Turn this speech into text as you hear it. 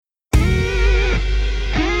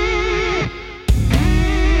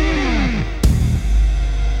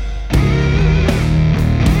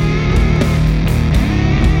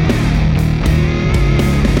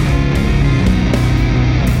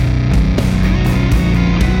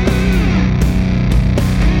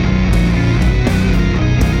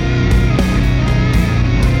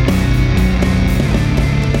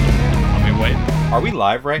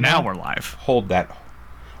live right now? Now we're live. Hold that.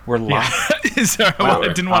 We're live. Yeah. Sorry, I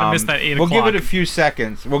didn't want to miss that 8 o'clock. We'll give it a few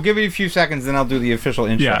seconds. Then I'll do the official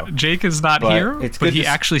intro. Yeah, Jake is not here, but he to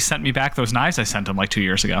actually sent me back those knives I sent him like 2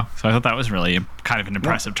 years ago. So I thought that was really kind of an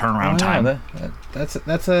impressive turnaround time. That's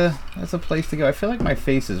a place to go. I feel like my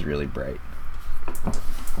face is really bright.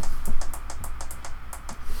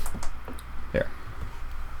 There.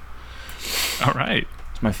 All right.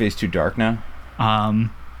 Is my face too dark now?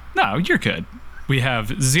 No, you're good. We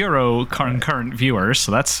have 0 concurrent viewers,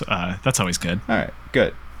 so that's always good. All right,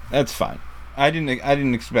 good. That's fine. I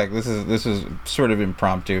didn't expect this is sort of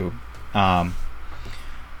impromptu.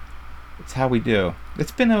 It's how we do.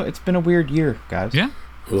 It's been a weird year, guys. Yeah.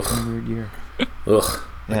 It's been a weird year. Ugh.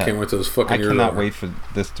 Yeah. I can't wait till this fucking year. I cannot wait for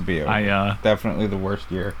this to be over. Definitely the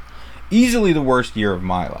worst year. Easily the worst year of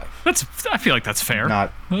my life. I feel like that's fair. You are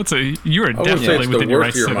I definitely within your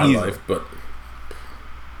rights. I wouldn't say it's the worst year of my life, but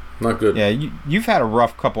not good. Yeah, you've had a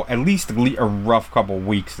rough couple weeks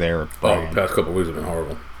there. Brian. The past couple weeks have been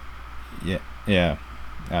horrible. Yeah.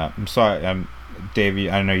 I'm sorry,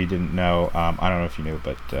 Davey. I know you didn't know. I don't know if you knew,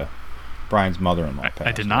 but Brian's mother-in-law passed.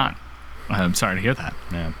 I did not. I'm sorry to hear that.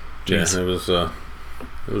 Yeah. Jeez. Yeah,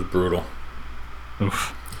 it was brutal.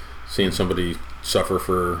 Oof. Seeing somebody suffer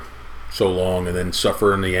for so long and then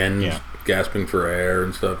suffer in the end, gasping for air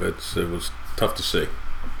and stuff. It was tough to see.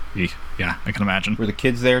 Yeah, I can imagine. Were the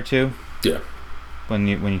kids there too? Yeah. When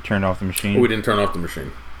you turned off the machine? We didn't turn off the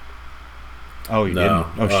machine. Oh, you didn't?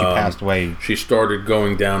 Oh, she passed away. She started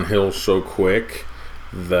going downhill so quick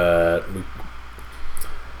that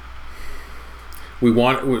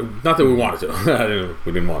not that we wanted to.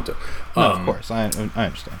 We didn't want to. No, of course, I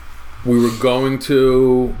understand. We were going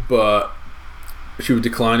to, but she was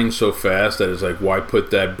declining so fast that it's like, why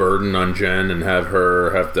put that burden on Jen and have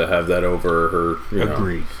her have to have that over her?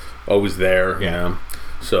 Agreed. Always there. Yeah.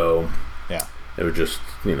 So. Yeah. It was just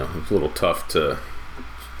it's a little tough to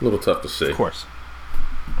see. Of course.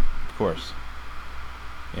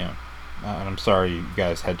 Yeah. And I'm sorry you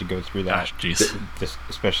guys had to go through that. Gosh, jeez.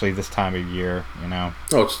 Especially this time of year,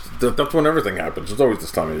 Oh, that's when everything happens. It's always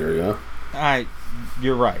this time of year,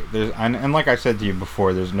 You're right. And like I said to you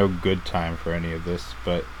before, there's no good time for any of this,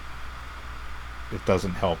 but it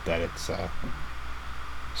doesn't help that it's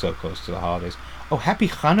so close to the holidays. Oh, happy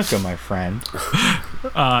Hanukkah, my friend.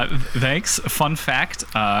 Thanks. Fun fact,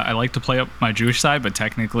 I like to play up my Jewish side, but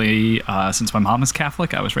technically, since my mom is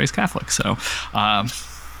Catholic, I was raised Catholic, so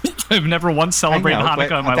I've never once celebrated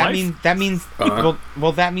Hanukkah in my life. That means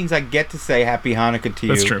that means I get to say happy Hanukkah to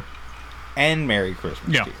you. That's true. And Merry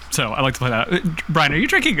Christmas to you. So I like to play that. Brian, are you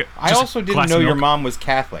drinking I also didn't know your mom was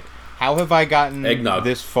Catholic. How have I gotten eggnog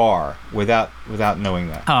this far without knowing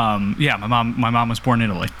that? Yeah, my mom was born in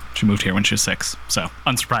Italy. She moved here when she was 6, so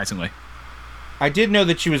unsurprisingly. I did know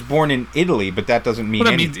that she was born in Italy, but that doesn't mean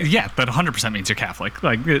anything. That 100% means you're Catholic.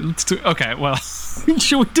 Okay, well,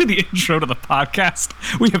 should we do the intro to the podcast?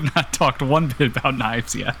 We have not talked one bit about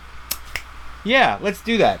knives yet. Yeah, let's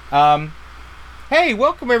do that. Hey,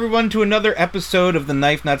 welcome everyone to another episode of the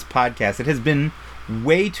Knife Nuts podcast. It has been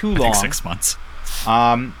way too long. I think 6 months.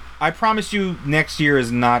 I promise you next year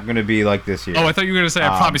is not going to be like this year. Oh, I thought you were going to say,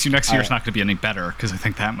 I promise you next year is not going to be any better, because I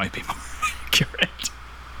think that might be more accurate.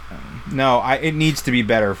 No, it needs to be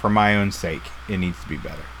better for my own sake. It needs to be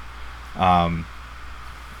better.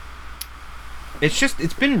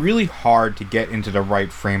 It's been really hard to get into the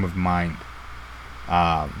right frame of mind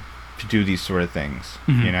to do these sort of things,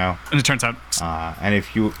 And it turns out... and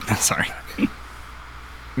if you... Sorry. I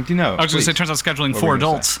was going to say, it turns out scheduling 4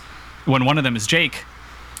 adults, when one of them is Jake,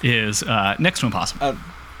 is next to impossible.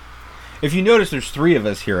 If you notice, there's 3 of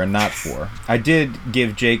us here and not 4. I did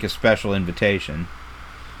give Jake a special invitation.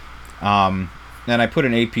 And I put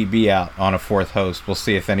an APB out on a 4th host. We'll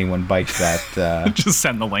see if anyone bites that. Just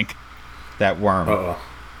send the link. That worm.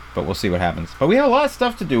 But we'll see what happens. But we have a lot of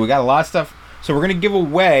stuff to do. We got a lot of stuff. So we're going to give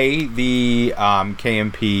away the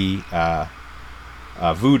KMP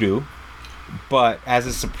Voodoo. But as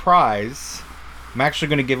a surprise, I'm actually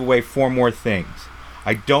going to give away 4 more things.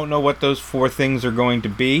 I don't know what those 4 things are going to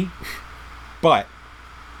be, but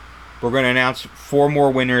we're going to announce 4 more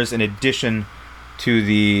winners in addition to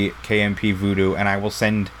the KMP Voodoo, and I will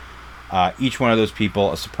send each one of those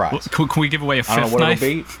people a surprise. Well, can we give away a 5th knife? I don't know what it'll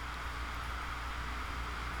be.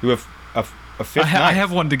 You have a 5th knife? I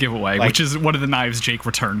have one to give away, which is one of the knives Jake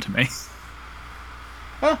returned to me.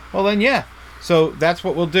 Oh, well then, yeah. So that's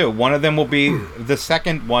what we'll do. One of them will be... The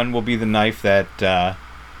second one will be the knife that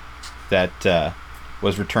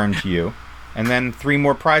was returned to you. And then 3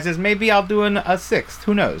 more prizes. Maybe I'll do a 6th.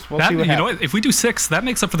 Who knows? We'll see what happens. You know what? If we do 6, that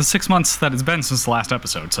makes up for the 6 months that it's been since the last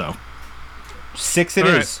episode, so... 6 it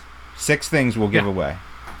is. 6 things we'll give away.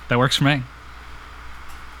 That works for me.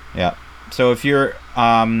 Yeah. So if you're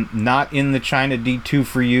not in the China D2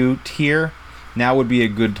 for you tier, now would be a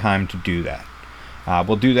good time to do that.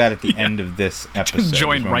 We'll do that at the end of this episode.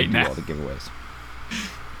 Join right now. All the giveaways.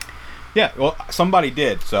 Yeah, well, somebody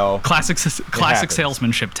did, so... Classic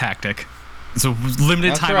salesmanship tactic. It's a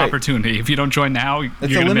limited time opportunity. If you don't join now, you're going to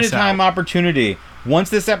miss out. It's a limited time opportunity. Once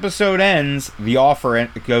this episode ends, the offer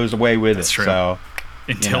goes away with That's it. true. So,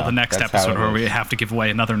 until the next episode where we have to give away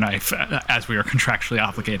another knife, as we are contractually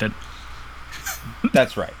obligated.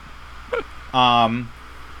 That's right.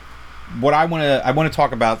 What I want to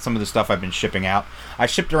talk about some of the stuff I've been shipping out. I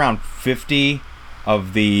shipped around 50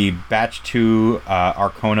 of the batch 2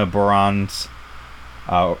 Arcona Borons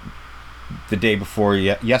the day before,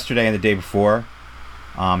 yesterday and the day before.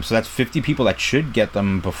 So that's 50 people that should get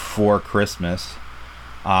them before Christmas.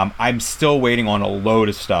 I'm still waiting on a load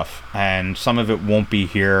of stuff, and some of it won't be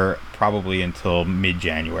here probably until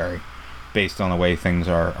mid-January, based on the way things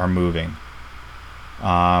are moving.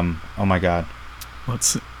 Oh my God.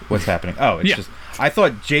 What's happening? Oh, it's just... I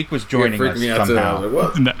thought Jake was joining us somehow.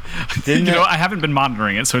 No. I haven't been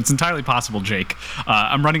monitoring it, so it's entirely possible, Jake.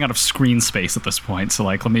 I'm running out of screen space at this point, so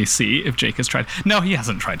let me see if Jake has tried. No, he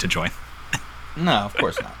hasn't tried to join. No, of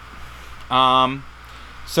course not.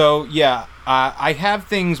 So yeah, I have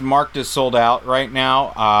things marked as sold out right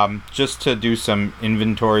now, just to do some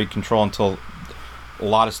inventory control until a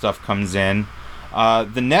lot of stuff comes in.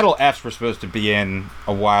 The Nettle Fs were supposed to be in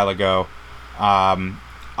a while ago.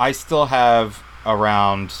 I still have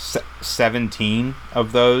around 17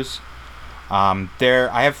 of those. I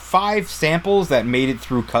have 5 samples that made it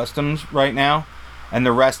through customs right now, and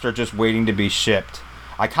the rest are just waiting to be shipped.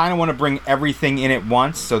 I kind of want to bring everything in at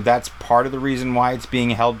once, so that's part of the reason why it's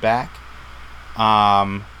being held back.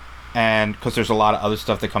 And because there's a lot of other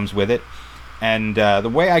stuff that comes with it. And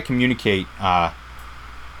the way I communicate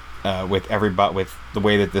with everybody, with the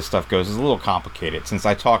way that this stuff goes, is a little complicated. Since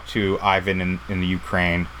I talked to Ivan in the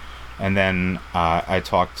Ukraine, and then I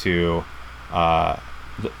talked to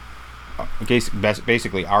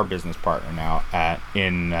basically our business partner now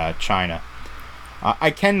in China.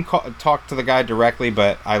 I can talk to the guy directly,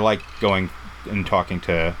 but I like going and talking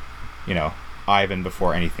to, Ivan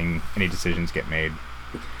before any decisions get made.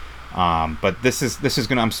 But this is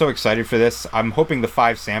gonna. I'm so excited for this. I'm hoping the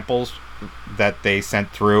 5 samples that they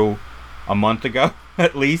sent through a month ago,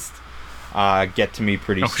 at least, get to me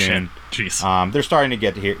pretty soon. Shit. Jeez. They're starting to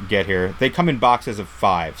get here. They come in boxes of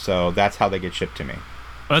 5, so that's how they get shipped to me.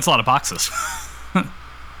 Well, that's a lot of boxes.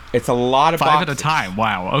 It's a lot of 5 boxes. at a time.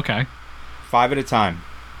 Wow. Okay. 5 at a time.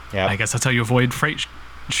 Yeah. I guess that's how you avoid freight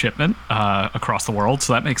shipment across the world.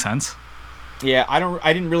 So that makes sense. Yeah,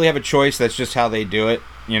 I didn't really have a choice. That's just how they do it,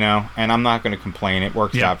 and I'm not going to complain. It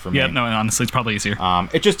works out for me. Yeah, no, honestly, it's probably easier.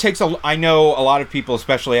 It just takes I know a lot of people,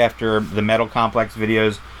 especially after the Metal Complex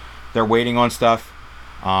videos, they're waiting on stuff.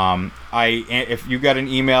 If you got an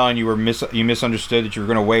email and you misunderstood that you were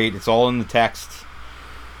going to wait, it's all in the text.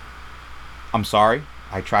 I'm sorry.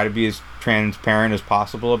 I try to be as transparent as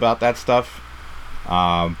possible about that stuff.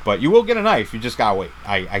 But you will get a knife. You just gotta wait.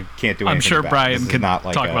 I can't do anything. I'm sure Brian can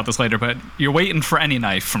talk about this later, but you're waiting for any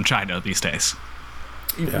knife from China these days.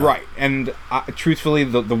 Yeah. Right. And truthfully,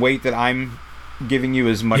 the weight that I'm giving you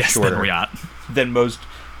is much shorter than most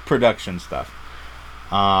production stuff.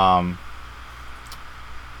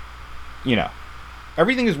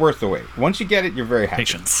 Everything is worth the wait. Once you get it, you're very happy.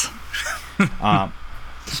 Patience.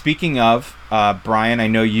 Speaking of, Brian, I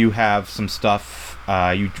know you have some stuff.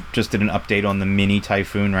 You just did an update on the Mini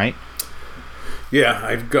Typhoon, right? Yeah,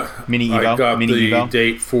 I've got Mini Evo. I got Mini the Evo.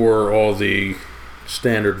 date for all the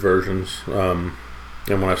standard versions. And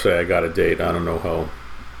when I say I got a date, I don't know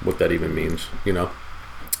what that even means.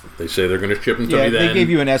 They say they're going to ship them to me then. They gave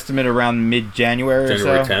you an estimate around mid-January or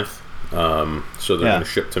so. January 10th. So they're going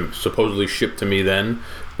to supposedly ship to me then.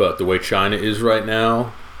 But the way China is right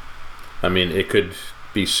now, I mean, it could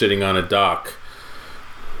be sitting on a dock.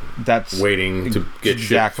 That's waiting to get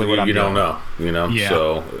exactly shipped. What I'm you doing. don't know, Yeah.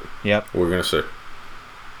 So yep, we're gonna see.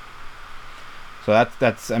 So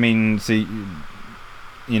that's. I mean, see,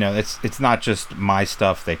 it's not just my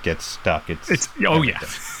stuff that gets stuck. It's oh yeah.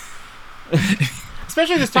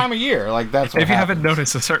 Especially this time of year, like that's. What if you happens. haven't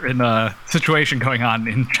noticed a certain situation going on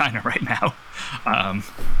in China right now,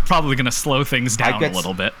 probably going to slow things down a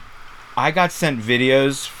little bit. I got sent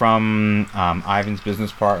videos from Ivan's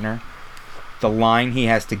business partner. The line he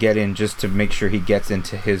has to get in just to make sure he gets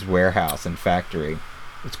into his warehouse and factory.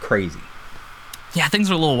 It's crazy. Yeah,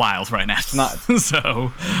 things are a little wild right now. It's not.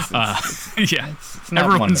 So, it's not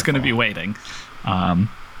everyone's going to be waiting. Yeah,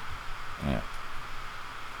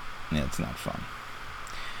 it's not fun.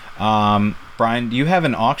 Brian, do you have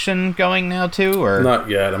an auction going now too, or not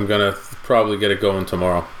yet? I'm gonna probably get it going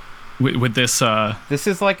tomorrow. With this, this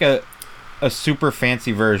is like a super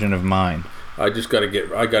fancy version of mine. I gotta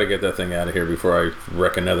get that thing out of here before I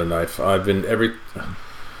wreck another knife.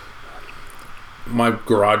 My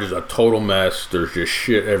garage is a total mess. There's just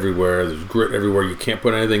shit everywhere. There's grit everywhere. You can't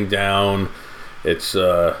put anything down. It's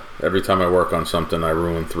every time I work on something, I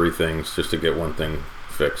ruin 3 things just to get one thing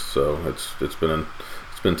fixed. So it's been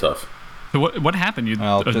tough. So what happened?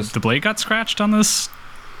 The blade got scratched on this.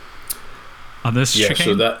 Yeah.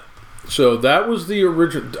 chicane? So that was the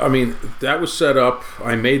original. I mean, that was set up.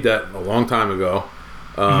 I made that a long time ago.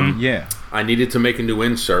 Yeah. I needed to make a new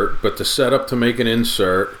insert, but to set up to make an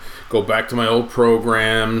insert, go back to my old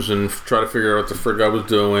programs and try to figure out what the frig I was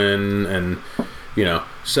doing, and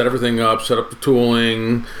set everything up, set up the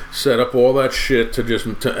tooling, set up all that shit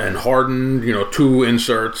and harden 2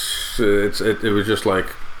 inserts. It was just like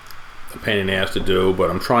a pain in the ass to do. But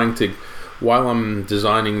I'm trying to, while I'm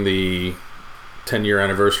designing the 10-year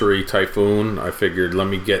anniversary Typhoon, I figured let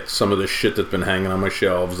me get some of the shit that's been hanging on my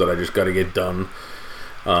shelves that I just got to get done.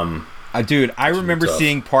 Dude, I remember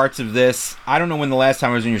seeing parts of this. I don't know when the last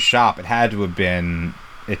time I was in your shop. It had to have been.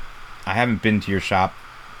 I haven't been to your shop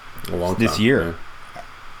a long this time, year.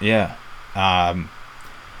 Yeah.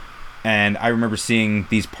 And I remember seeing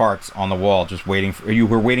these parts on the wall, just waiting for. You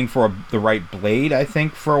were waiting for the right blade, I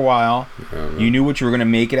think, for a while. You knew what you were going to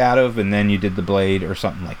make it out of, and then you did the blade or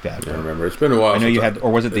something like that. Yeah, I remember. It's been a while. I know you had,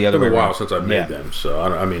 or was it the other way around? It's been a while since I've made them, so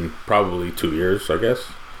I mean, probably 2 years, I guess.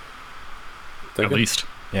 At least.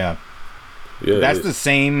 Yeah. That's the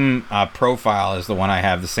same profile as the one I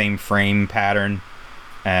have, the same frame pattern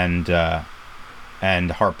and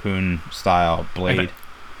harpoon style blade.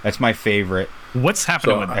 That's my favorite. What's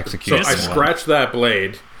happening with execution? So I scratched that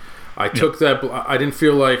blade. I took that. I didn't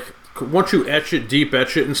feel like once you deep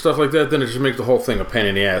etch it and stuff like that, then it just makes the whole thing a pain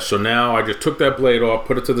in the ass. So now I just took that blade off,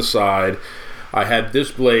 put it to the side. I had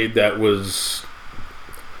this blade that was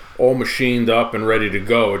all machined up and ready to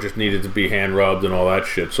go. It just needed to be hand rubbed and all that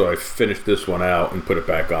shit. So I finished this one out and put it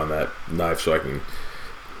back on that knife so I can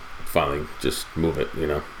finally just move it.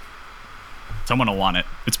 Someone will want it.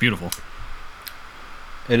 It's beautiful.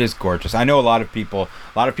 It is gorgeous. I know a lot of people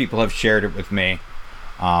have shared it with me,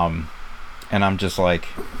 and I'm just like,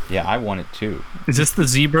 yeah, I want it too. Is this the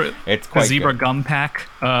zebra? It's quite zebra good. gum pack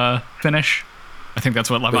finish. I think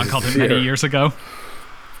that's what Levon called it many years ago.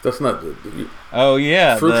 That's not. Oh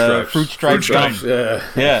yeah, fruit stripes gum.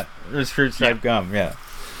 Yeah, there's fruit stripe gum. Yeah,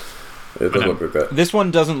 it does look like that. This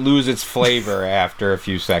one doesn't lose its flavor after a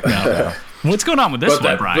few seconds. What's going on with this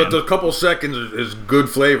one, Brian? But the couple seconds is good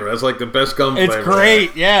flavor. That's like the best gum flavor. It's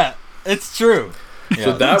great. Yeah, it's true. Yeah.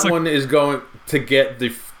 So that one is going to get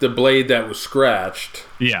the blade that was scratched.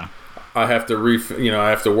 Yeah, I have to I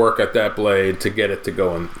have to work at that blade to get it to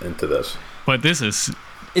go into this. But this is.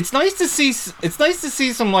 It's nice to see. It's nice to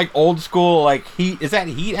see some like old school like heat. Is that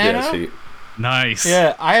heat, Anna? Yeah, it's heat. Nice.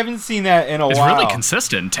 Yeah, I haven't seen that in a while. It's really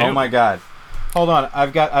consistent too. Oh my god! Hold on,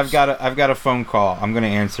 I've got a phone call. I'm gonna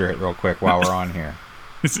answer it real quick while we're on here.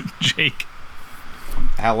 This is Jake.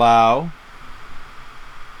 Hello.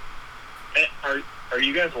 Hey, are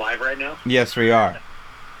you guys live right now? Yes, we are.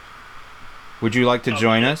 Would you like to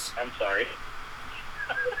join us? I'm sorry.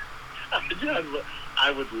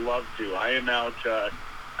 I would love to. I am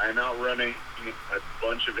out running a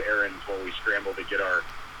bunch of errands while we scramble to get our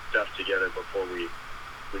stuff together before we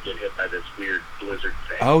get hit by this weird blizzard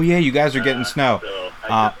thing. Oh yeah, you guys are getting snow. So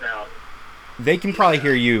I just now. They can probably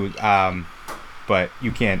hear you, but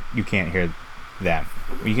you can't hear them.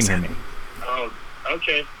 You can hear me. Oh,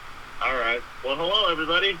 okay. All right. Well, hello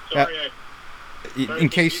everybody. Sorry. In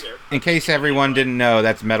case everyone didn't know,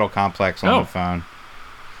 that's Metal Complex on the phone.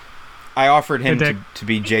 I offered him to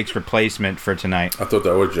be Jake's replacement for tonight. I thought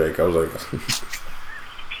that was Jake. I was like,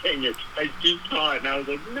 dang it! I just saw it and I was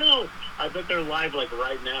like, no! I bet they're live like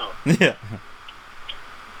right now. Yeah.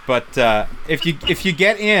 But if you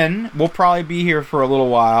get in, we'll probably be here for a little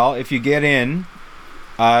while. If you get in,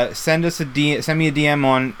 send me a DM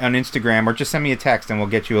on Instagram or just send me a text and we'll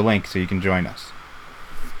get you a link so you can join us.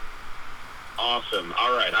 Awesome.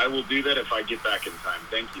 All right, I will do that if I get back in time.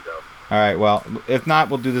 Thank you, though. All right. Well, if not,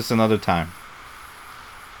 we'll do this another time.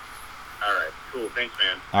 All right. Cool. Thanks,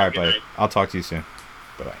 man. All right, buddy. I'll talk to you soon.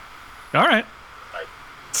 Bye-bye. All right. Bye.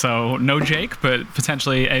 So, no Jake, but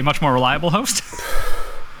potentially a much more reliable host.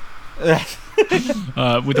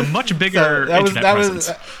 With a much bigger internet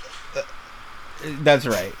presence. That's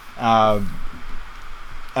right.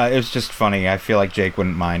 It was just funny. I feel like Jake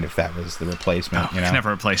wouldn't mind if that was the replacement. You know,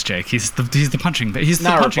 never replace Jake. He's the punching bag. He's the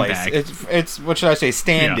not punching replace. bag. It's what should I say?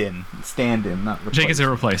 Stand in, not replace. Jake is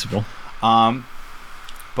irreplaceable.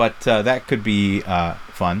 But that could be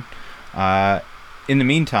fun. In the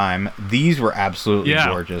meantime, these were absolutely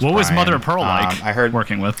gorgeous. What was Brian. Mother of Pearl like? I heard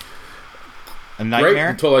working with a nightmare. Great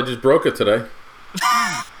until I just broke it today.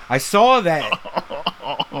 I saw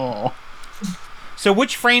that. So,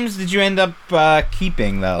 which frames did you end up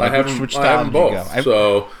keeping, though? Like, which style did both, you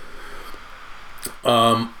go?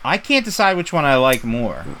 So, I can't decide which one I like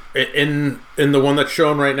more. In the one that's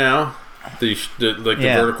shown right now, the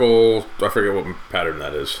vertical. I forget what pattern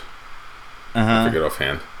that is. I forget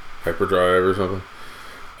offhand. Hyperdrive or something.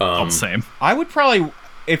 All the same. I would probably,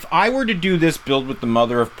 if I were to do this build with the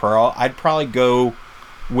Mother of Pearl, I'd probably go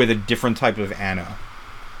with a different type of Anno.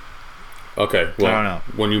 Okay, well, I don't know.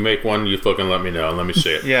 When you make one, you fucking let me know and let me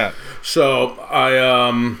see it. Yeah. So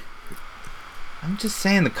I'm just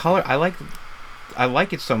saying the color. I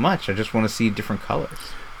like it so much. I just want to see different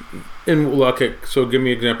colors. Okay, so give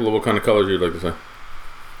me an example of what kind of colors you'd like to say.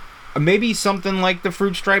 Maybe something like the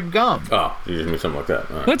fruit striped gum. Oh, you just mean something like that.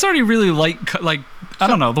 All right. That's already really light. I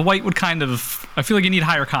don't know. The white would kind of. I feel like you need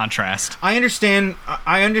higher contrast. I understand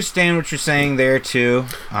what you're saying there too.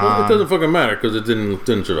 Well, it doesn't fucking matter because it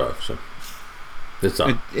didn't survive. So it's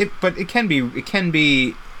not. But it can be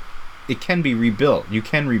rebuilt. You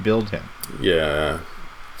can rebuild him. Yeah,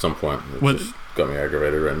 at some point. It's just got me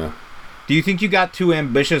aggravated right now. Do you think you got too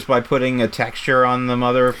ambitious by putting a texture on the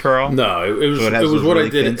Mother of Pearl? No, it was what I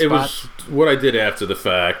did. It was what I did after the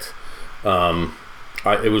fact.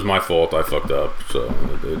 It was my fault. I fucked up. So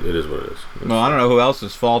it is what it is. Well, I don't know who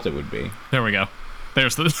else's fault it would be. There we go.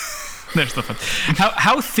 There's the fun.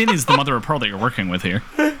 How thin is the Mother of Pearl that you're working with here?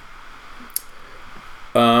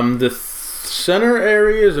 The center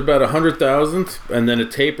area is about 100,000th, and then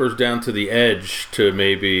it tapers down to the edge to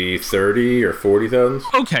maybe 30 or 40,000.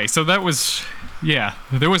 Okay, so that was,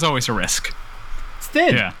 there was always a risk. It's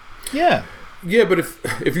thin. Yeah. Yeah, but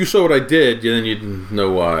if you saw what I did, then you'd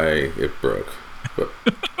know why it broke. But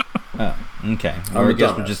okay. I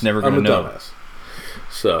guess we're just never going to know. Dumbass.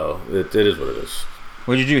 So it is what it is.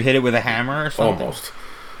 What did you hit it with a hammer or something? Almost.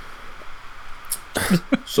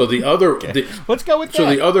 So the other, let's go with that. So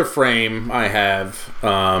the other frame I have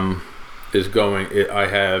is going. I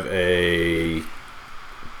have a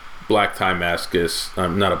black Timascus,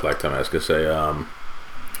 not a black Timascus, a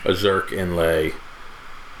Zerk inlay,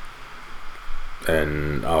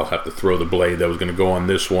 and I'll have to throw the blade that was going to go on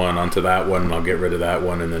this one onto that one, and I'll get rid of that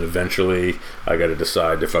one, and then eventually I got to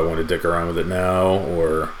decide if I want to dick around with it now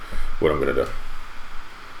or what I'm going to do.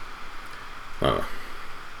 I don't know.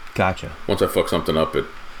 Gotcha. Once I fuck something up, it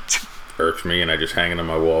irks me, and I just hang it on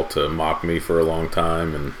my wall to mock me for a long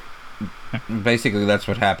time. And basically, that's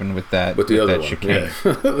what happened with that. With the other one,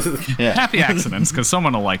 yeah. Happy accidents, because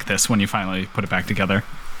someone will like this when you finally put it back together.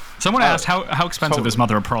 Someone asked how expensive is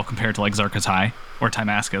Mother of Pearl compared to like Zerkatai or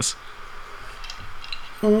Timascus.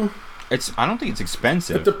 I don't think it's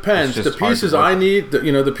expensive. It depends. The pieces I need,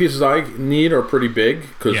 the pieces I need are pretty big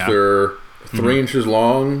because they're 3 inches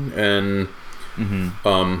long and.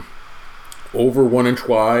 Over 1 inch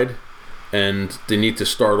wide, and they need to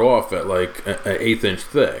start off at like an 1/8 inch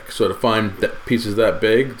thick. So to find pieces that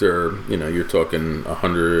big, they're you're talking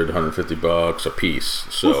 $100-$150 a piece.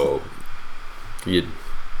 So you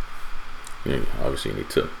obviously need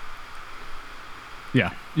to.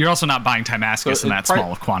 Yeah, you're also not buying Timascus in that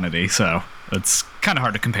small of quantity, so it's kind of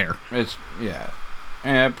hard to compare. It's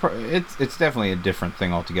it's definitely a different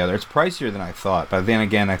thing altogether. It's pricier than I thought, but then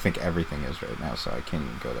again, I think everything is right now, so I can't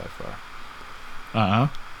even go that far.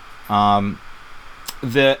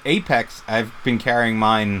 The Apex, I've been carrying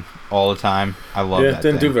mine all the time. I love that. Yeah, it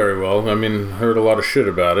didn't do very well. I mean, heard a lot of shit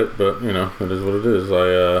about it, but it is what it is.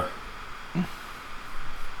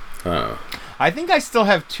 I think I still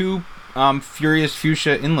have 2 Furious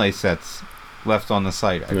Fuchsia inlay sets left on the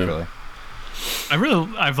site. Actually. Yeah.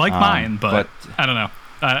 I've liked mine, but I don't know.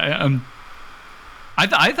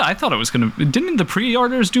 I thought it was gonna. Didn't the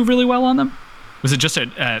pre-orders do really well on them? Was it just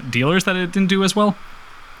at dealers that it didn't do as well?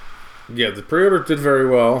 Yeah, the pre-order did very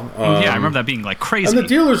well. I remember that being like crazy. And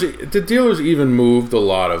the dealers even moved a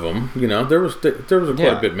lot of them. There was quite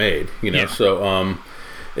a bit made. So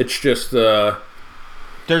it's just.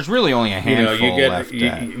 There's really only a handful left.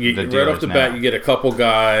 Right off the bat, you get a couple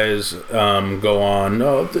guys go on.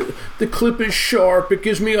 Oh, the clip is sharp. It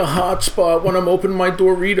gives me a hot spot when I'm opening my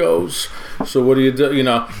Doritos. So what do you do?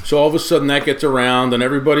 So all of a sudden that gets around, and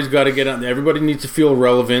everybody's got to get on. Everybody needs to feel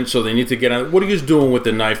relevant, so they need to get on. What are you doing with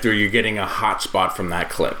the knife there? You're getting a hot spot from that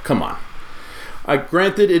clip. Come on.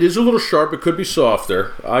 Granted, it is a little sharp. It could be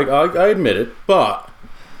softer. I admit it, but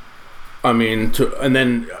I mean, and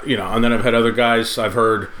then I've had other guys. I've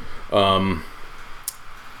heard, the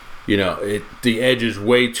edge is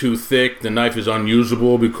way too thick. The knife is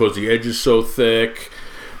unusable because the edge is so thick.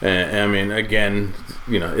 And I mean, again,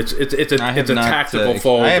 it's a tactical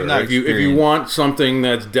folder. I have not if you want something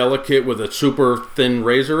that's delicate with a super thin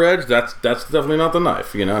razor edge, that's definitely not the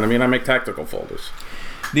knife. You know what I mean? I make tactical folders.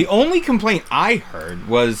 The only complaint I heard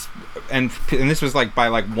was, and this was like by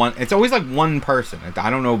like one. It's always like one person. I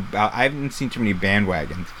don't know. I haven't seen too many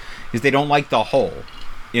bandwagons. Is they don't like the hole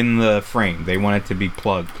in the frame. They want it to be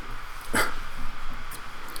plugged.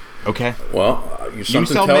 Okay. Well,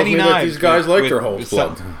 something tells me that these guys like their holes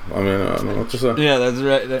plugged. I mean, I don't know what to say. Yeah, that's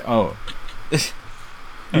right.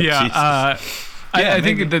 I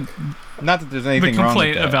think that. Not that there's anything wrong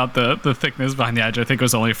with that. The complaint about the thickness behind the edge, I think,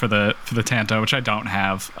 was only for the Tanto, which I don't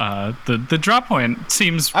have. The drop point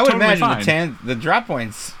seems totally fine. I would imagine the drop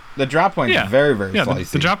point's very, very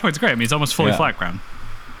slicey. The drop point's great. I mean, it's almost fully flat ground.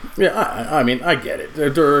 Yeah, I mean, I get it.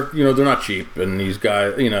 They're not cheap, and these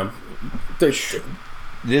guys, you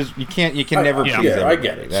can never please everybody. I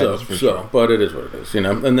get it. So, but it is what it is,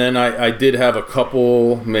 And then I did have a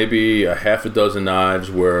couple, maybe a half a dozen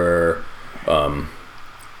knives where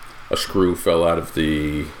a screw fell out of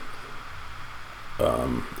the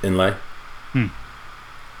inlay.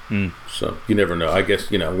 So you never know. I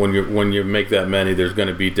guess when you make that many, there's going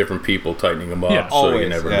to be different people tightening them up. So always, you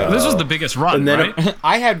never know. This was the biggest run, right?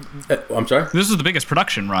 I had. I'm sorry. This was the biggest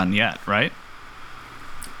production run yet, right?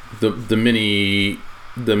 The mini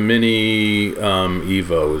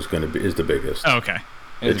Evo is the biggest. Oh, okay.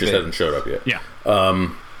 It just hasn't showed up yet. Yeah.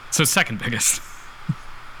 So second biggest.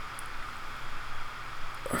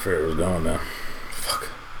 I forget where it was going now. Fuck.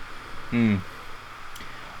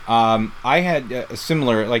 I had a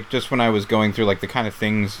similar, like, just when I was going through, like, the kind of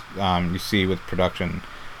things you see with production,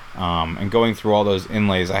 and going through all those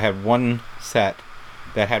inlays, I had one set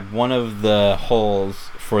that had one of the holes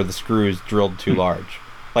for the screws drilled too large.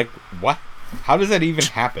 Like, what? How does that even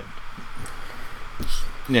happen?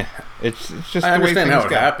 Yeah, it's just. I the way understand things how it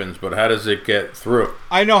go. happens, but how does it get through?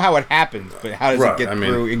 I know how it happens, but how does it get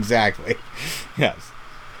through exactly? Yes.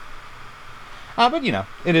 But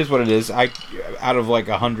it is what it is. Out of like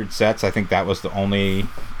 100 sets, I think that was the only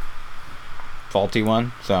faulty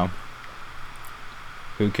one. So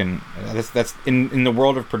who can? That's in the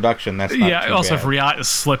world of production. That's not too also, bad. if Riot is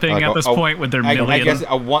slipping at this point with their million, I guess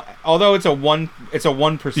although it's a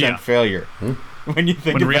 1% failure. When you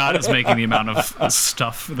think when about Riot it. is making the amount of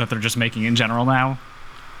stuff that they're just making in general now,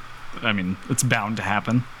 I mean, it's bound to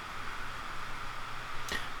happen.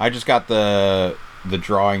 I just got the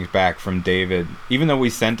drawings back from David. Even though we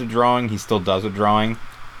sent a drawing, he still does a drawing.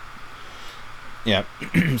 Yeah.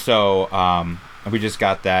 So we just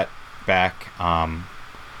got that back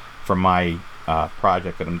from my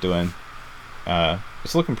project that I'm doing.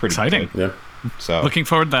 It's looking pretty exciting. Good. Yeah. So looking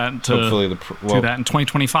forward to that hopefully to that in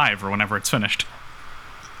 2025 or whenever it's finished.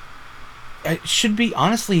 It should be,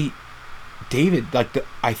 honestly, David, like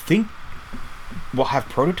I think we'll have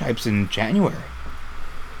prototypes in January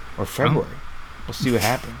or February. Oh. We'll see what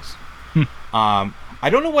happens. I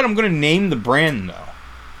don't know what I'm going to name the brand, though.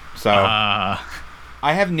 So I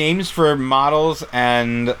have names for models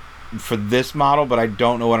and for this model, but I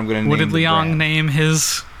don't know what I'm going to name. What did the Liang brand. name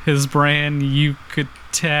his brand?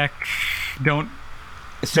 Yucatec. Don't.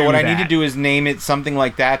 So what I need to do is name it something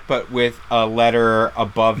like that, but with a letter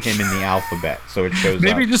above him in the alphabet, so it shows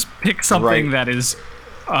Maybe up. just pick something that is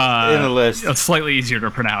in the list, slightly easier to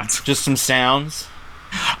pronounce. Just some sounds.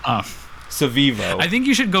 Savivo. I think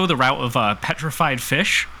you should go the route of petrified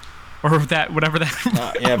fish, or that whatever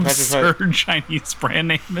that absurd Chinese brand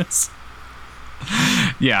name is.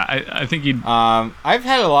 Yeah, I think you'd. I've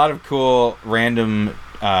had a lot of cool random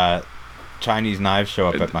Chinese knives show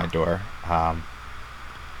up at my door.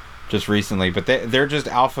 Just recently, but they're just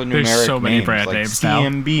alphanumeric. There's so many names, brand like names now.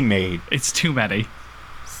 CMB made. It's too many.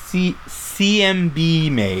 CMB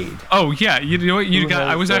made. Oh yeah, you know what you got?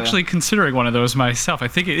 I was actually considering one of those myself. I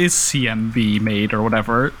think it is CMB made or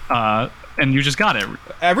whatever. And you just got it.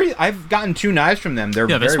 I've gotten 2 knives from them. They're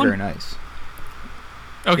very, very nice.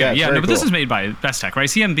 Okay, but cool. this is made by Bestech, right?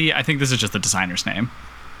 CMB. I think this is just the designer's name.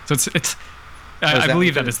 So it's. I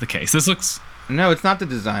believe that is the case. This looks. No, it's not the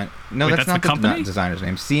design. No, Wait, that's not the designer's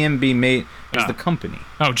name. CMB made is the company.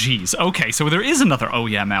 Oh, geez. Okay, so there is another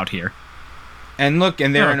OEM out here. And look,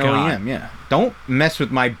 and they're an OEM, yeah. Don't mess with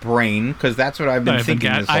my brain, because that's what I've been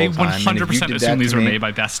thinking this whole time. I 100% assume these were made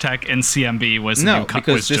by Bestech, and CMB was no,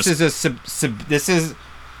 because this is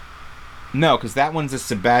no, because that one's a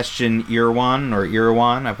Sebastian Irwan or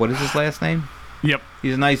Irwan. What is his last name? Yep.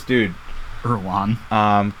 He's a nice dude. Erwan.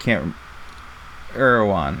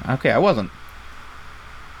 Erwan. Okay, I wasn't.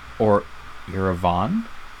 Or Yerevan?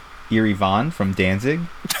 Yerevan from Danzig?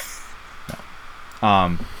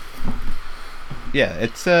 No. Yeah,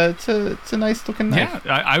 it's a nice looking knife.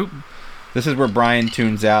 Yeah, This is where Brian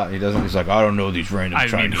tunes out. He's like, I don't know these random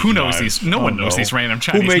Chinese knives. who knows these? No one knows these random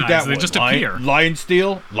Chinese knives. Who made knives. that They one? just appear. Lion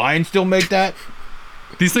Steel? Lion Steel made that?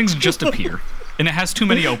 These things just appear. And it has too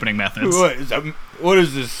many opening methods. What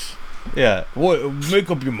is this? Yeah, make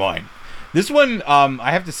up your mind. This one,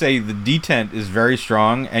 I have to say, the detent is very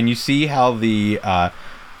strong, and you see how the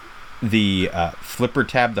flipper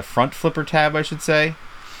tab, the front flipper tab, I should say,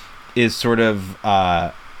 is sort of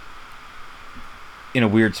in a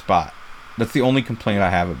weird spot. That's the only complaint I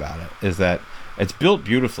have about it, is that it's built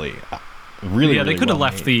beautifully. Really, yeah, they could have well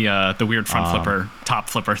left the weird front flipper, top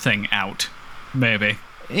flipper thing out, maybe.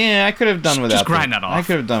 Yeah, I could have done without. Just grind that off. I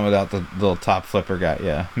could have done without the little top flipper guy.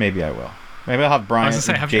 Yeah, maybe I will. Maybe I'll have Brian. I was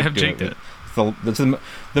gonna say, have Jake do it.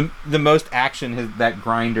 The most action that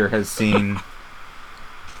grinder has seen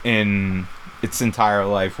in its entire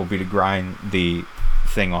life will be to grind the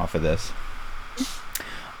thing off of this.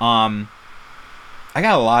 I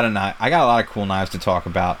got a lot of cool knives to talk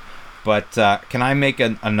about, but can I make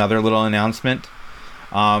another little announcement?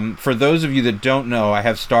 For those of you that don't know, I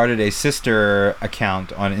have started a sister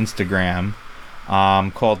account on Instagram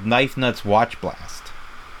called Knife Nuts Watch Blast.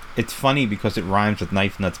 It's funny because it rhymes with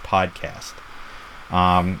Knife Nuts Podcast.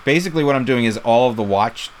 Basically what I'm doing is all of the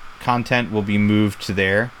watch content will be moved to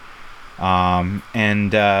there. And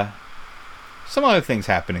some other things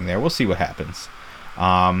happening there. We'll see what happens.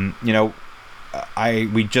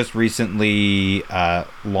 We just recently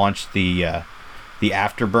launched the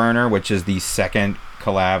Afterburner, which is the second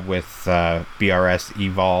collab with BRS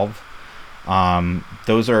Evolve.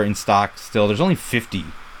 Those are in stock still. There's only 50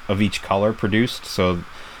 of each color produced, so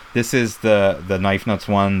this is the Knife Nuts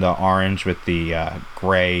one, the orange with the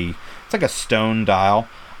gray. It's like a stone dial.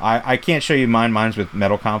 I can't show you mine. Mine's with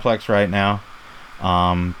Metal Complex right now.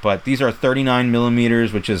 But these are 39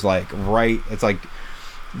 millimeters, which is it's like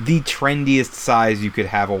the trendiest size you could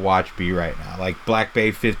have a watch be right now. Like Black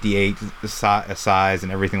Bay 58 size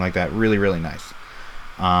and everything like that. Really, really nice.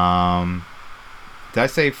 Did I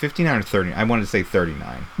say 59 or 30? I wanted to say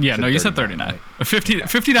 39. Yeah, no, you said 39. A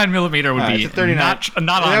 59 millimeter would be 39.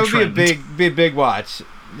 Not on trend. That would be a big watch.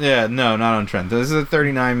 Yeah, no, not on trend. This is a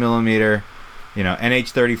 39 millimeter,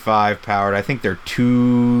 NH35 powered. I think they're just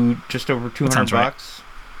over $200 right.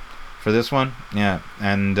 for this one. Yeah,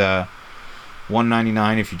 and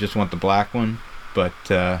 $199 if you just want the black one. But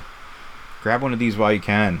grab one of these while you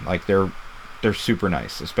can. Like they're super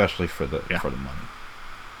nice, especially for the money.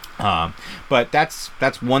 But that's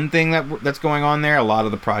one thing that's going on there. A lot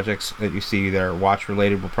of the projects that you see that are watch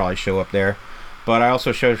related will probably show up there. But I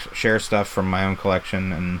also share stuff from my own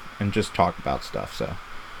collection and just talk about stuff. So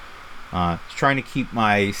trying to keep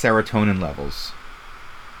my serotonin levels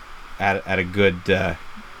at a good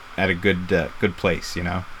place.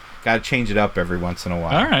 Got to change it up every once in a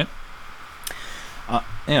while. All right.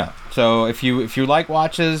 Yeah. So if you like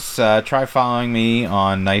watches, try following me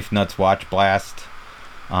on Knife Nuts Watch Blast.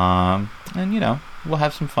 And we'll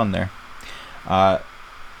have some fun there.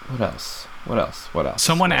 What else?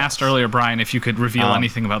 Someone asked earlier, Brian, if you could reveal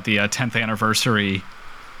anything about the 10th anniversary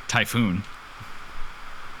Typhoon.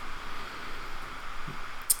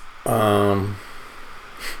 I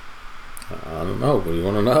don't know. What do you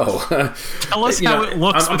want to know? Tell us how it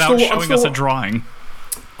looks without showing us a drawing.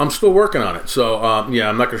 I'm still working on it, so I'm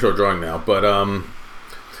not going to show a drawing now. But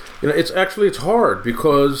it's hard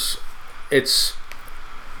because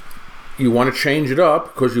you want to change it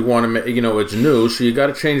up because you want to make, it's new, so you got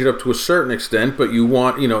to change it up to a certain extent, but you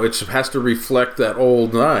want, it has to reflect that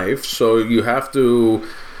old knife, so you have to,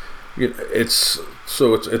 it's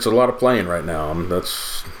a lot of playing right now. I'm not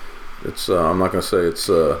going to say it's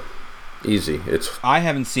easy. I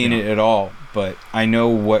haven't seen it at all, but I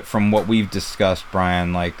know from what we've discussed,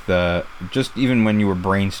 Brian, like just even when you were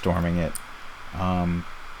brainstorming it,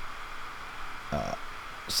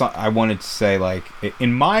 so I wanted to say, like,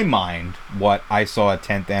 in my mind, what I saw at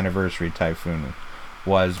 10th anniversary Typhoon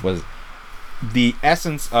was the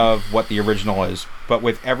essence of what the original is, but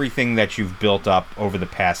with everything that you've built up over the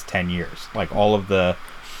past 10 years. Like, all of the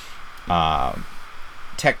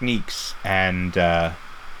techniques and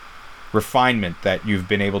refinement that you've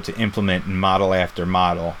been able to implement in model after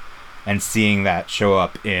model, and seeing that show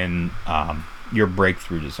up in your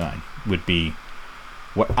breakthrough design would be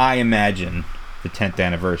what I imagine the 10th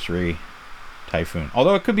anniversary Typhoon.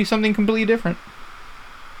 Although it could be something completely different.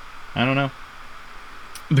 I don't know.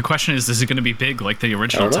 The question is it going to be big like the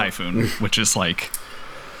original Typhoon, which is like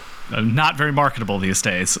not very marketable these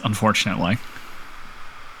days, unfortunately.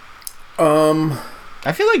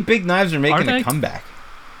 I feel like big knives are making a comeback.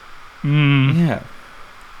 Yeah.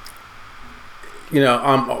 You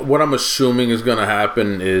know, what I'm assuming is going to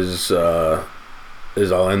happen is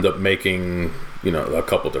I'll end up making, you know, a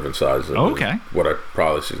couple different sizes. Okay. What I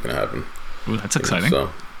probably see is going to happen. Ooh, that's exciting. So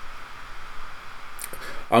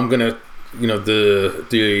I'm going to, you know,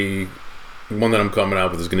 the one that I'm coming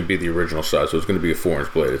out with is going to be the original size. So it's going to be a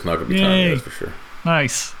 4-inch blade. It's not going to be tiny, that's for sure.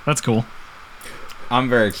 Nice. That's cool. I'm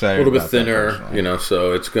very excited. A little bit thinner, you know,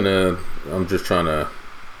 so it's going to, I'm just trying to,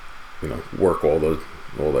 you know, work all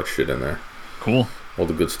that shit in there. Cool. All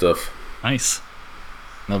the good stuff. Nice.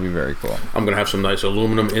 That'll be very cool. I'm going to have some nice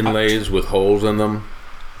aluminum inlays with holes in them.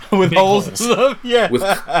 With holes in them? Yeah. With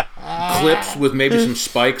clips with maybe some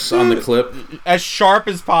spikes on the clip. As sharp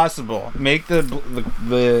as possible. Make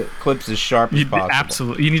the clips as sharp as possible.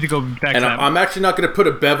 Absolutely. You need to go back and to that. I'm actually not going to put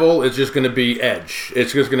a bevel. It's just going to be edge.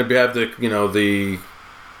 It's just going to have the, you know, the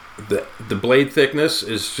blade thickness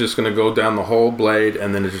is just going to go down the whole blade,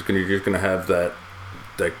 and then you're just going to have that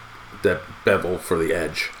bevel for the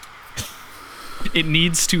edge. It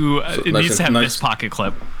needs to have this pocket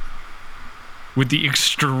clip with the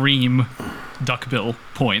extreme duckbill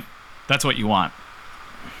point. That's what you want.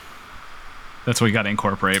 That's what you got to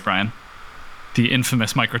incorporate, Brian. The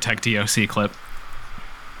infamous Microtech DOC clip.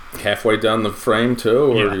 Halfway down the frame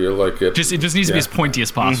too, or you like it? It just needs to be as pointy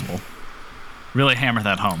as possible. Really hammer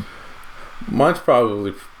that home. Mine's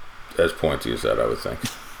probably as pointy as that, I would think.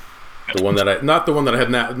 The one that not the one that I had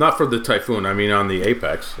now, not for the Typhoon. I mean, on the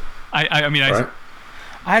Apex. I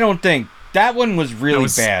I don't think that one was really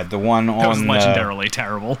bad. The one on that was legendarily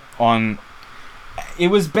terrible. It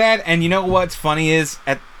was bad, and you know what's funny is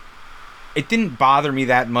it didn't bother me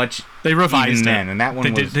that much. They revised it then, and that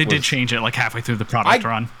one they did change it like halfway through the product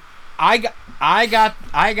run. I got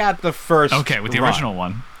the first. Okay, with the original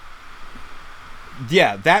one.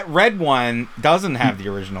 Yeah, that red one doesn't have the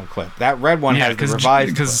original clip. That red one has the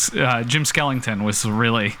revised because Jim Skellington was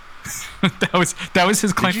really that was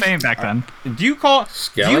his claim to fame back then. Do you call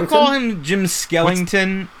him Jim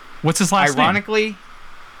Skellington? What's his last name? Ironically,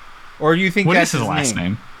 or do you think that's his last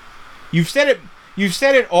name? You've said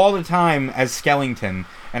it all the time as Skellington,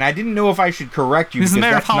 and I didn't know if I should correct you. He's the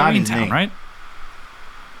mayor of Halloween Town, right?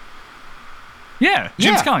 Yeah,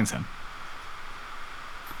 Jim Skellington.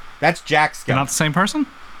 That's Jack Skellington. You're not the same person?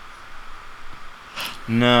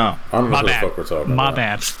 No. I don't know who the fuck we're talking about. My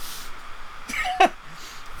bad.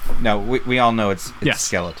 No, we all know it's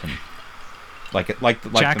Skeleton. Like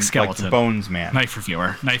the Bones Man. Knife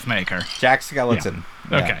reviewer, knife maker. Jack Skeleton.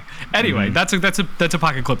 Yeah. Okay. Anyway, that's a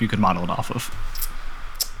pocket clip you could model it off of.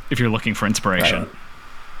 If you're looking for inspiration.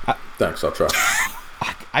 Thanks, I'll try.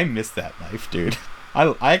 I miss that knife, dude. I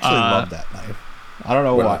actually love that knife. I don't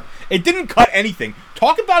know why. It didn't cut anything.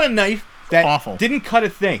 Talk about a knife that didn't cut a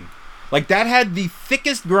thing. Like, that had the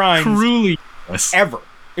thickest grinds ever.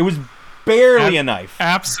 It was barely a knife.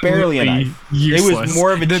 Absolutely barely a knife. Useless. It was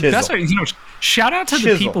more of a chisel. That's what, shout out to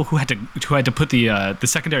the people who had to put the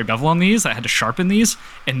secondary bevel on these. I had to sharpen these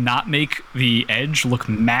and not make the edge look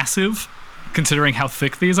massive, considering how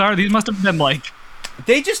thick these are. These must have been like.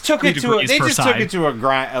 They just took it to a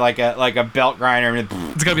grind, like a belt grinder.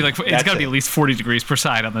 It's gotta be be at least 40 degrees per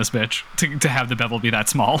side on this bitch to have the bevel be that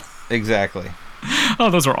small. Exactly. Oh,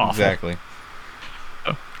 those are awful. Exactly.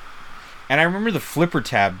 Oh. And I remember the flipper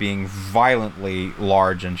tab being violently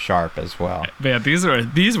large and sharp as well. Yeah, these were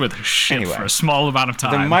the shit for a small amount of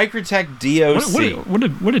time. The Microtech DOC.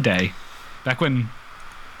 What a day. Back when.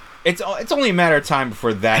 It's only a matter of time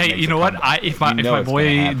before that. Hey, you know what? If my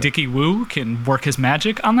boy Dickie Wu can work his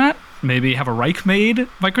magic on that, maybe have a Reich made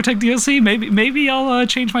Microtech DLC. Maybe I'll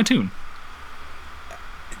change my tune.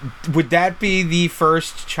 Would that be the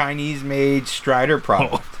first Chinese-made Strider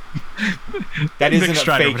product? That isn't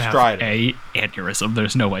a fake Strider. A aneurysm.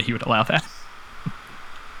 There's no way he would allow that.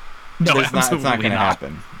 No, it's not going to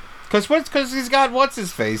happen. Because he's got what's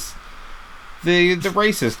his face, the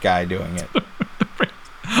racist guy doing it.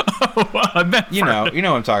 You know what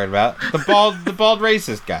I'm talking about. The bald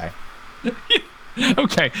racist guy.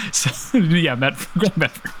 Okay, so yeah, Medford.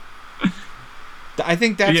 I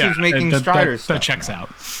think that's who's making Striders. That checks out.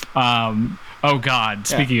 Oh God!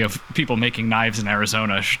 Speaking of people making knives in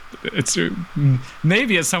Arizona, it's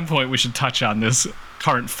maybe at some point we should touch on this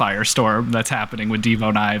current firestorm that's happening with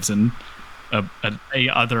Devo Knives and a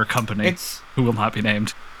other company who will not be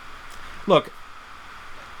named. Look,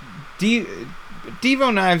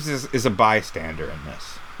 Devo Knives is a bystander in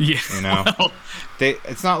this. Yeah, you know,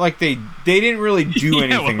 it's not like they didn't really do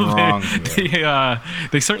anything wrong.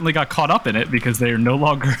 They certainly got caught up in it because they're no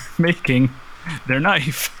longer making their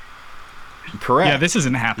knife. Correct. Yeah, this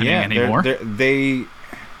isn't happening anymore.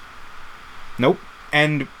 Nope.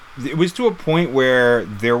 And it was to a point where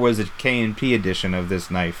there was a K&P edition of this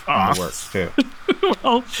knife in the works too.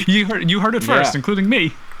 Well, you heard it first, including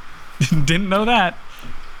me. Didn't know that.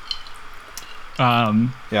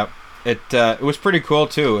 Yep. It was pretty cool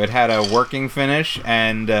too. It had a working finish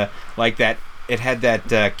and like that. It had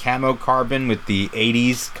that camo carbon with the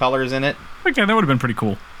 '80s colors in it. Okay, that would have been pretty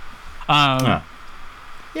cool.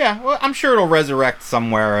 Yeah, well, I'm sure it'll resurrect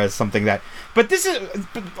somewhere as something that. But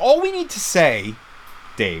all we need to say,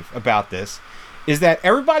 Dave, about this is that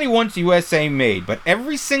everybody wants USA made, but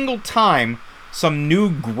every single time some new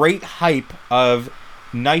great hype of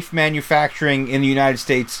knife manufacturing in the United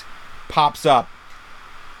States pops up,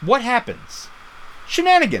 what happens?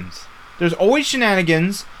 Shenanigans. There's always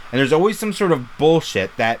shenanigans, and there's always some sort of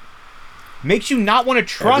bullshit that makes you not want to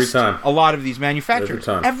trust a lot of these manufacturers.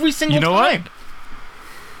 Every single time.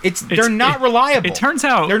 They're not reliable. It turns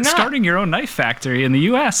out starting your own knife factory in the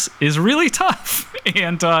U.S. is really tough,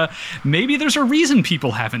 and maybe there's a reason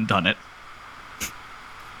people haven't done it.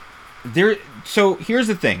 So here's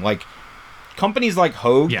the thing: like companies like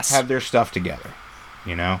Hogue have their stuff together.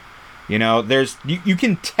 You know, there's you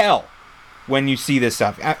can tell when you see this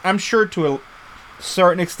stuff. I'm sure to a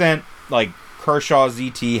certain extent, like Kershaw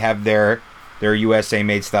ZT have their USA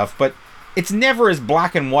made stuff, but it's never as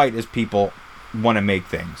black and white as people want to make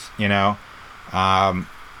things, you know.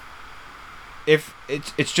 If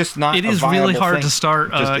it's just not, it is really hard to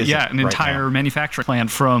start an entire manufacturing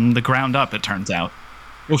plant from the ground up. It turns out,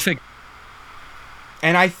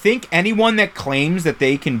 and I think anyone that claims that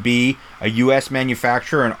they can be a U.S.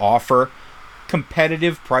 manufacturer and offer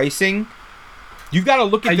competitive pricing, you've got to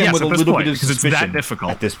look at them with a little bit of suspicion. It's that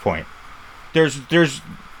difficult at this point. There's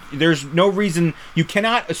no reason. You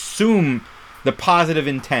cannot assume the positive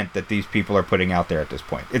intent that these people are putting out there at this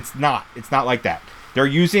point. It's not like that. They're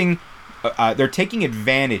taking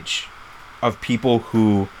advantage of people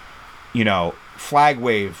who, you know, flag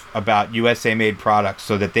wave about USA made products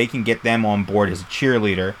so that they can get them on board as a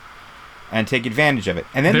cheerleader and take advantage of it.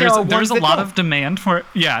 And then there's a lot of demand for it.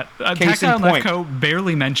 Yeah, Tactile Lefko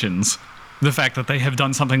barely mentions the fact that they have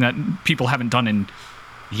done something that people haven't done in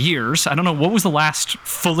years. I don't know, what was the last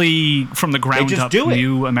fully from the ground up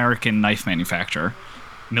new American knife manufacturer?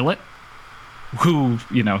 Millet, who,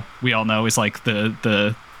 you know, we all know is like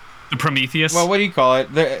the Prometheus. Well, what do you call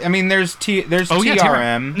it? There's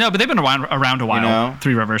TRM. No, but they've been around a while. You know,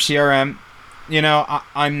 Three Rivers. TRM. You know,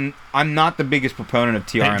 I'm not the biggest proponent of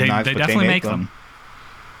TRM knives, but definitely they make them.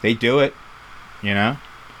 They do it. You know,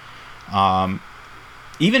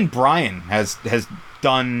 even Brian has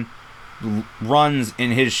done runs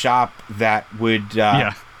in his shop that would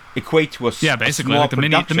equate to basically like the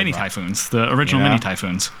mini Typhoons, the original mini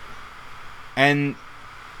Typhoons. And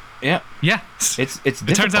it's it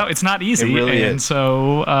turns out it's not easy. It really is.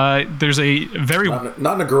 So there's a very not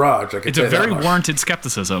in a garage. It's a very warranted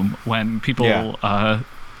skepticism when people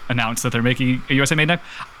announce that they're making a USA made knife.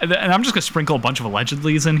 And I'm just gonna sprinkle a bunch of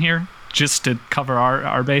allegedlys in here just to cover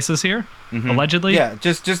our bases here. Mm-hmm. Allegedly,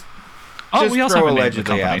 just we also haven't named the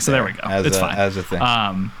company, so there we go. It's fine. As a thing.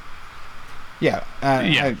 I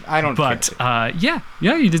don't. But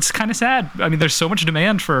it's kind of sad. I mean, there's so much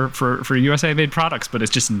demand for USA made products, but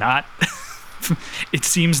it's just not. It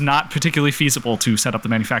seems not particularly feasible to set up the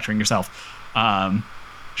manufacturing yourself.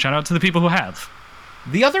 Shout out to the people who have.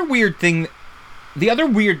 The other weird thing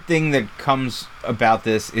that comes about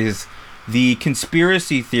this is the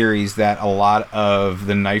conspiracy theories that a lot of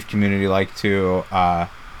the knife community like to.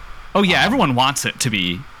 Everyone wants it to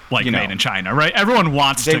be made in China, right? Everyone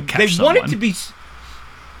wants to catch someone. Want it to be.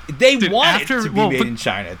 They want it to be made in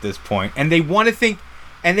China at this point, and they want to think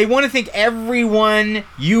everyone,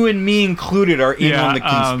 you and me included, are in on the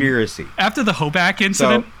conspiracy. After the Hoback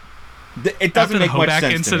incident, it doesn't make much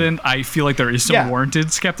sense to me. I feel like there is some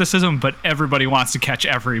warranted skepticism, but everybody wants to catch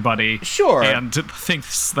everybody. Sure, and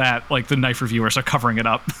thinks that the knife reviewers are covering it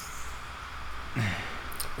up.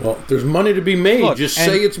 Well, there's money to be made. Look, just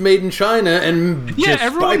say it's made in China and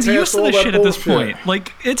everyone's used to this shit at this point.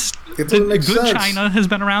 Good sense. China has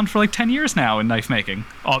been around for 10 years now in knife making.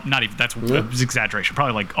 Not even, that's an exaggeration.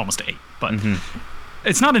 Probably almost 8. But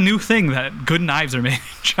it's not a new thing that good knives are made in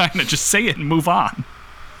China. Just say it and move on.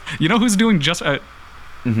 You know who's doing just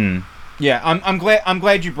Yeah, I'm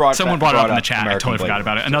glad you brought. Someone brought it up in the chat. American I totally forgot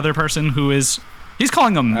about it. Another person who is, he's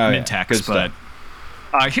calling them mid-techs, but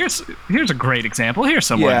here's a great example. Here's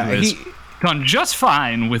someone who is done just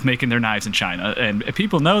fine with making their knives in China, and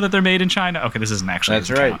people know that they're made in China. Okay, this isn't actually.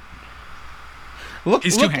 That's right. Account.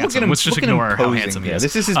 He's too handsome. Look at him, Let's just ignore how handsome he is.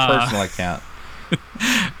 This is his personal account.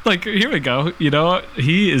 Like, here we go. You know,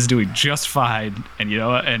 he is doing just fine, and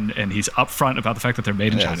and he's upfront about the fact that they're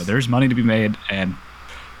made in China. There's money to be made, and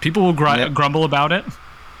people will grumble about it.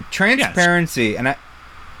 Transparency, and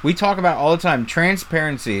we talk about all the time.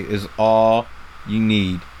 Transparency is all you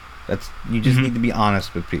need. You just need to be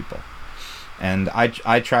honest with people, and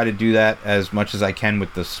I try to do that as much as I can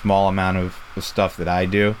with the small amount of stuff that I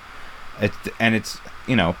do. It's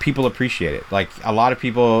people appreciate it. Like, a lot of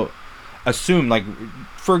people assume, like,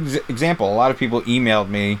 for example, a lot of people emailed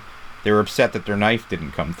me. They were upset that their knife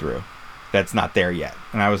didn't come through. That's not there yet.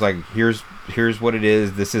 And I was like, here's what it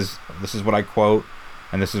is. This is what I quote,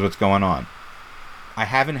 and this is what's going on. I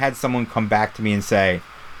haven't had someone come back to me and say,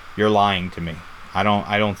 you're lying to me. I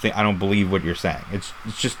don't believe what you're saying. It's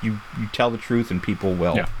just you tell the truth, and people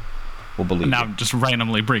will believe. Now I'm just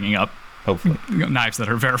randomly bringing up hopefully knives that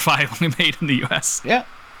are verifiably made in the U.S. Yeah.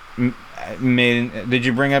 Did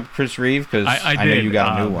you bring up Chris Reeve? Because I did. know you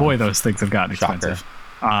got a new one. Boy, those things have gotten expensive.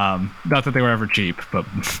 Not that they were ever cheap, but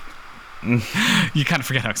you kind of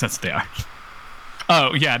forget how expensive they are.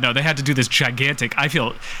 Oh, yeah, no, they had to do this gigantic...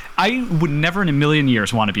 I would never in a million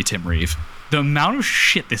years want to be Tim Reeve. The amount of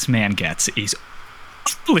shit this man gets is...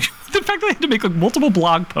 The fact that they had to make multiple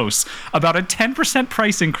blog posts about a 10%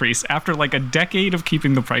 price increase after a decade of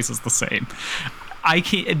keeping the prices the same.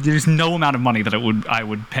 There's no amount of money that I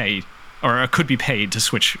would pay, or could be paid, to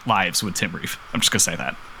switch lives with Tim Reeve. I'm just going to say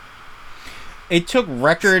that. It took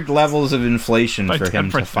record levels of inflation for 10%. Him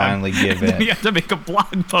to finally give in. He had to make a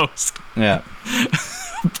blog post. Yeah.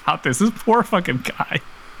 About this poor fucking guy.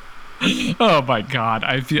 Oh my god!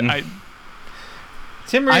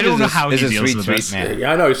 Tim Reeve is a sweet man.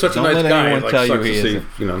 Yeah, I know, he's such a nice guy. Tell you he is.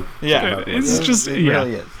 Yeah, it's just he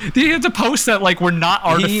really is. He had to post that we're not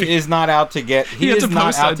artificially. He is not out to get. He is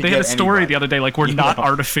not out to get. They had a story anybody. The other day we're not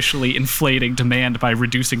artificially inflating demand by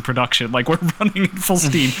reducing production. We're running in full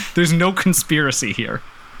steam. There's no conspiracy here.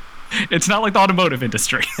 It's not like the automotive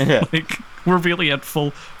industry. Yeah. We're really at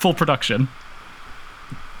full production.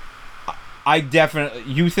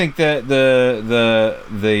 You think that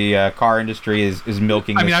the car industry is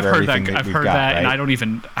milking this for everything that we've got, right? And I don't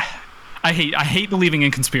even... I hate believing in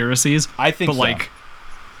conspiracies. I think so.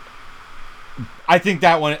 I think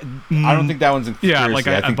that one... I don't think that one's a conspiracy.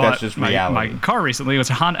 Yeah, I think that's just reality. My car recently was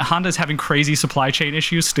Honda's having crazy supply chain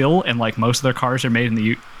issues still, and most of their cars are made in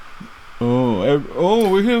the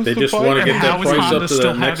we have. They just want to get their price Honda up to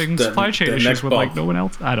still the next, having supply chain issues with no one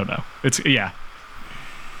else? I don't know.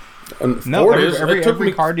 No,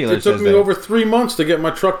 every car dealer it took me over 3 months to get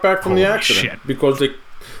my truck back from the accident because they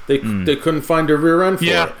couldn't find a rear end for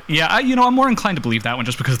it. Yeah. I'm more inclined to believe that one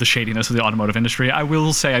just because of the shadiness of the automotive industry. I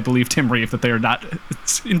will say I believe Tim Reeve that they are not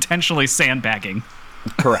intentionally sandbagging.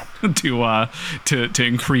 Correct. to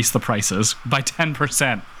increase the prices by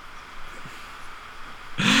 10%.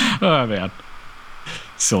 Oh man,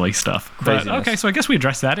 silly stuff. But, okay, so I guess we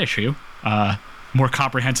addressed that issue more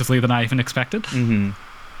comprehensively than I even expected. Mm-hmm.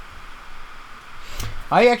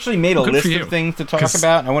 I actually made a list of things to talk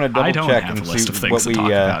about. I want to double check and see what we talk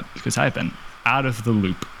about because I've been out of the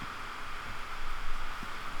loop.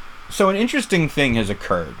 So an interesting thing has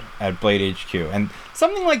occurred at Blade HQ, and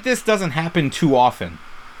something like this doesn't happen too often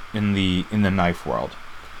in the knife world.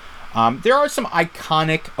 There are some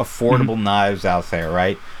iconic, affordable knives out there,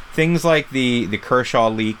 right? Things like the Kershaw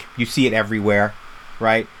Leek. You see it everywhere,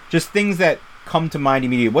 right? Just things that come to mind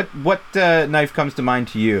immediately. What knife comes to mind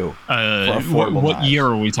to you? What year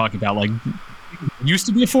are we talking about? Used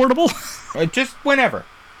to be affordable? Just whenever.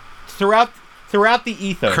 Throughout the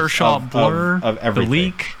ethos Kershaw Blur, of everything. The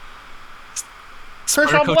Leek.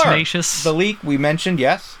 Kershaw Blur. Tenacious. The Leek we mentioned,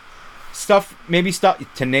 yes. Stuff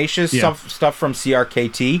Tenacious, stuff from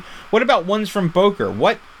CRKT. What about ones from Boker?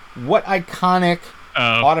 What iconic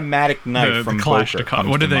automatic knife from Boker?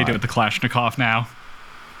 What do they do with the Kalashnikov now?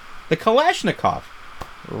 The Kalashnikov,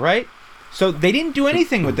 right? So they didn't do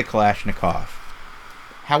anything with the Kalashnikov.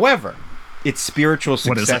 However, its spiritual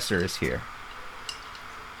successor is here,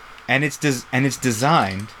 and it's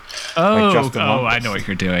designed. by Justin Lundquist. I know what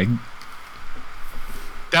you're doing.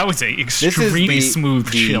 That was a extremely smooth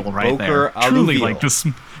shill right Boker there. Truly,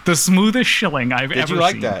 the smoothest shilling I've ever seen. Did you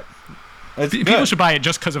like that? People should buy it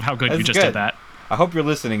just because of how good you just did that. I hope you're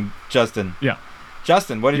listening, Justin. Yeah.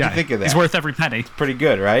 Justin, what did you think of that? He's worth every penny. It's pretty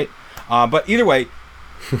good, right? But either way,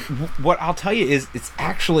 what I'll tell you is it's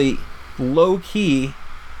actually low-key,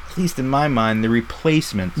 at least in my mind, the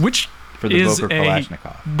replacement for the Boker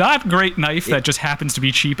Kalashnikov. Not great knife that just happens to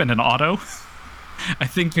be cheap and an auto. I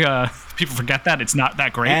think people forget that it's not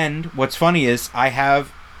that great. And what's funny is I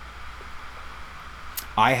have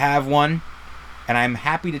one, and I'm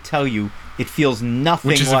happy to tell you it feels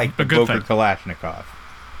nothing like the Boker Kalashnikov.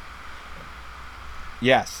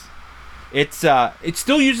 Yes, it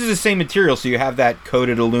still uses the same material, so you have that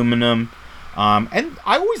coated aluminum, and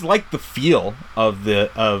I always liked the feel of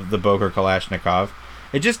the Boker Kalashnikov.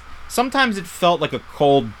 It just sometimes it felt like a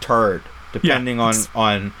cold turd, depending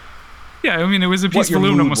on. Yeah, I mean, it was a piece of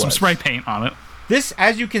aluminum with some spray paint on it. This,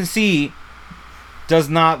 as you can see, does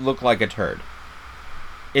not look like a turd.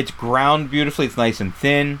 It's ground beautifully. It's nice and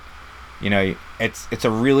thin. You know, it's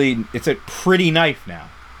a pretty knife now.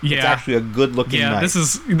 Yeah. It's actually a good-looking knife. Yeah, this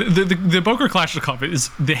is... The Boker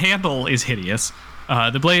Kalashnikov, the handle is hideous.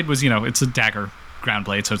 The blade was, it's a dagger ground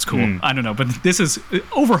blade, so it's cool. I don't know, but this is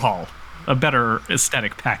overhaul, a better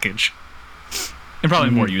aesthetic package. And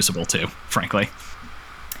probably more usable, too, frankly.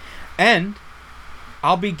 And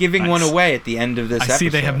I'll be giving one away at the end of this episode. I see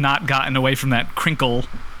they have not gotten away from that crinkle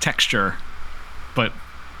texture, but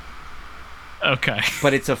okay.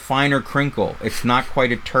 But it's a finer crinkle. It's not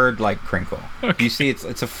quite a turd-like crinkle. Okay. You see, it's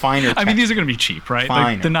a finer texture. I mean, these are going to be cheap, right?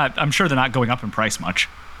 Like, they're not. I'm sure they're not going up in price much.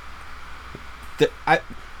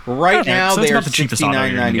 Right now, they are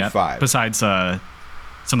 $69.95. Besides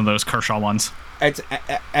some of those Kershaw ones. It's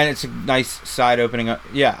a nice side opening.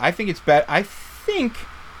 Yeah, I think it's better. I think,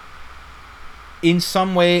 in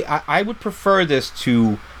some way, I would prefer this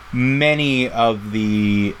to many of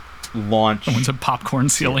the launch. It's a popcorn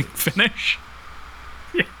sealing finish.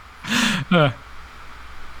 Yeah.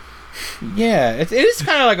 Yeah, it is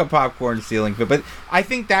kind of like a popcorn sealing, but I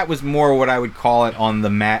think that was more what I would call it on the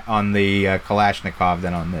Kalashnikov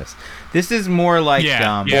than on this. This is more like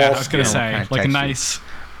I was gonna say like a nice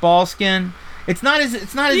ball skin. It's not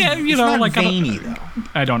as like veiny though.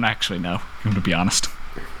 I don't actually know. I'm gonna be honest.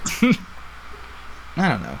 I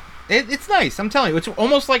don't know. It's nice. I'm telling you, it's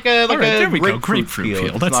almost like a there we go. Grapefruit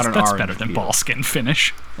peel. That's better than ball skin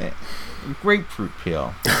finish. Yeah. Grapefruit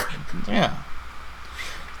peel. Yeah.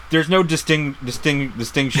 There's no distinction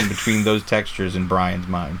between those textures in Brian's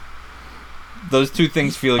mind. Those two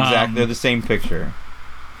things feel exactly. They're the same picture.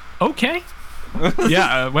 Okay.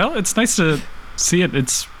 Yeah. Well, it's nice to see it.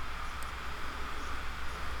 It's.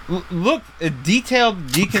 Look,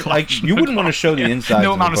 detailed. Like you wouldn't want to show the inside.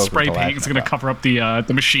 No amount of spray paint is going to cover up the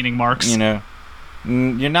machining marks. You know,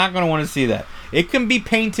 you're not going to want to see that. It can be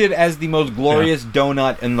painted as the most glorious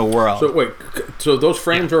donut in the world. So wait, so those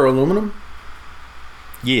frames are aluminum?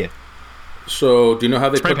 Yeah. So do you know how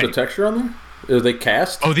they put the texture on there? Are they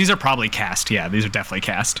cast? Oh, these are probably cast. Yeah, these are definitely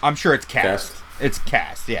cast. I'm sure it's cast. It's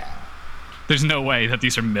cast. Yeah. There's no way that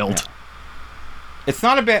these are milled. Yeah. It's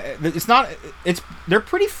not a bad. It's not. It's. They're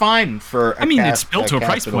pretty fine for. It's built to a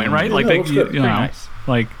price point, right? Like you know, nice.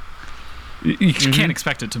 Like you can't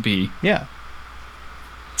expect it to be. Yeah.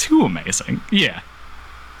 Too amazing. Yeah.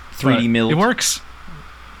 3D milled. It works.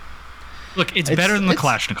 Look, it's better than the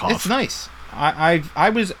Kalashnikov. It's nice.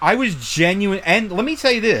 I was genuine, and let me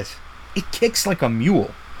tell you this: it kicks like a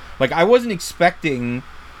mule. Like I wasn't expecting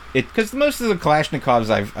it, because most of the Kalashnikovs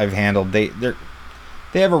I've handled, they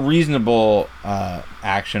have a reasonable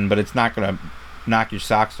action, but it's not gonna knock your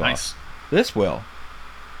socks off. Nice. This will.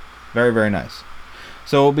 Very, very nice.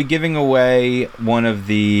 So we'll be giving away one of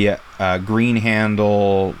the green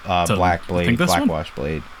handle black wash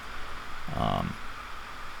blade.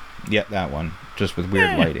 Yeah, that one. Just with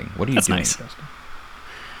weird lighting. What are you doing, nice. Justin?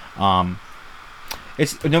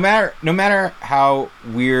 It's no matter how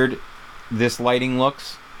weird this lighting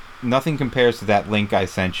looks, nothing compares to that link I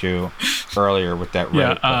sent you earlier with that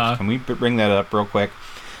Reddit post. Can we bring that up real quick?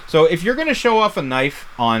 So if you're gonna show off a knife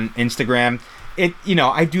on Instagram,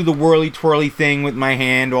 I do the whirly twirly thing with my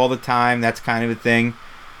hand all the time. That's kind of a thing.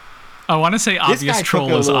 I want to say obvious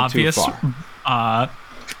troll is obvious.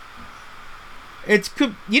 It's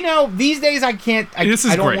these days I can't. This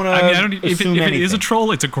is I don't great. want to. I mean, if it is a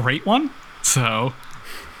troll, it's a great one. So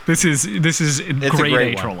this is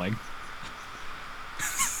grade A trolling.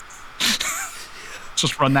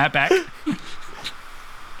 Just run that back.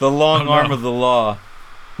 The long arm of the law.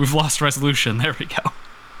 We've lost resolution. There we go.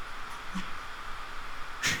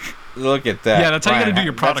 Look at that. Yeah, that's how you got to do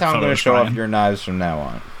your product. That's how I'm going to show Ryan. off your knives from now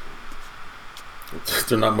on.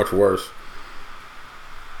 They're not much worse.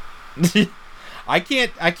 I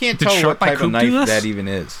can't tell what type of knife that even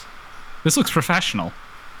is. This looks professional.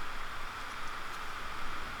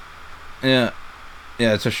 Yeah,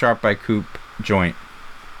 it's a Sharp by Coop joint.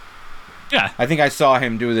 Yeah, I think I saw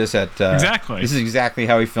him do this at. Exactly. This is exactly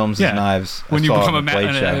how he films his knives. When you become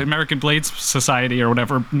an American Blades Society or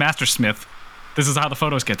whatever mastersmith, this is how the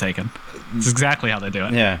photos get taken. This is exactly how they do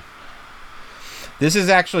it. Yeah. This is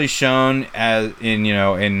actually shown as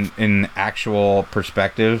in actual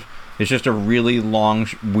perspective. It's just a really long,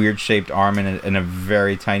 weird shaped arm and a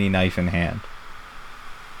very tiny knife in hand.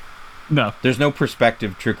 No, there's no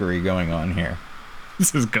perspective trickery going on here.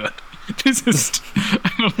 This is good. This is.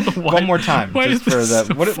 I don't know why. One more time, why just is for this the.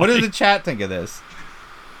 so What funny? does the chat think of this?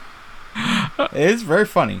 It is very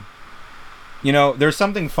funny. There's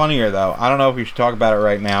something funnier though. I don't know if we should talk about it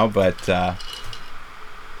right now, but it's okay.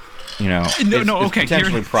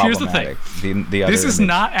 potentially Here's the problematic. thing. The other this is image.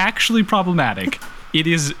 not actually problematic. It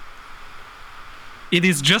is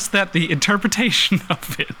just that the interpretation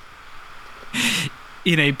of it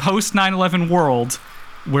in a post 9/11 world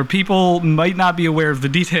where people might not be aware of the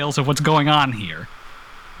details of what's going on here.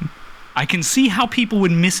 I can see how people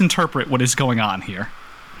would misinterpret what is going on here.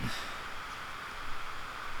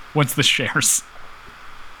 Once the shares.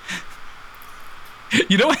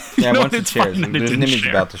 You know what? Once it shares, there's an image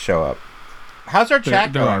about to show up. How's our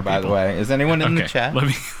chat there going, are by the people. way? Is anyone in the chat? Let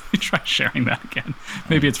me try sharing that again.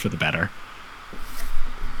 Maybe it's for the better.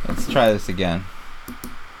 Let's try this again.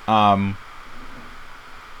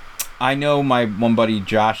 I know my one buddy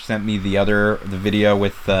Josh sent me the video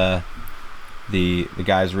with the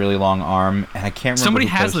guy's really long arm, and I can't remember. Somebody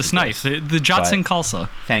who has posted this knife, the Jotson Khalsa.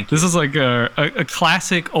 Thank you. This is like a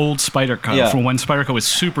classic old Spyderco from when Spyderco was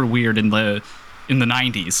super weird in the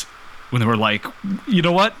 90s, when they were like, you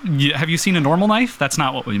know what? Have you seen a normal knife? That's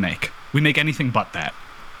not what we make. We make anything but that.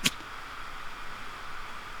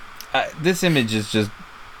 This image is just.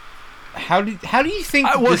 How do you think?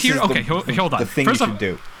 Well, this here, is okay, the hold on. The thing First you off, should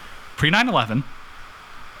do. Pre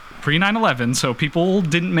 9/11, so people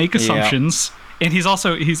didn't make assumptions. Yeah. And he's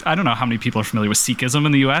I don't know how many people are familiar with Sikhism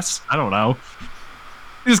in the U.S. I don't know.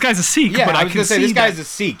 This guy's a Sikh, Yeah, but I was going to say this guy's a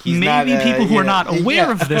Sikh. He's maybe not, people who are not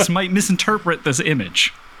aware of this might misinterpret this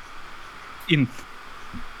image.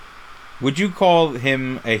 Would you call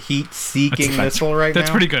him a heat-seeking missile right now?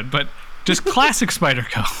 That's pretty good, but just classic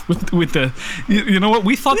Spyderco with the, you know what?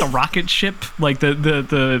 We thought the rocket ship, like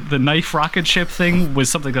the knife rocket ship thing, was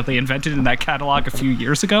something that they invented in that catalog a few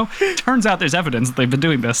years ago. Turns out there's evidence that they've been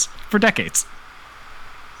doing this for decades.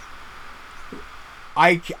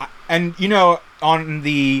 On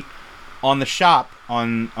the shop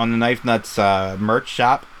on the Knife Nuts merch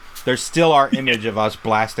shop, there's still our image of us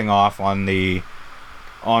blasting off on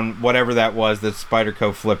whatever that was, the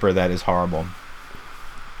Spyderco flipper that is horrible.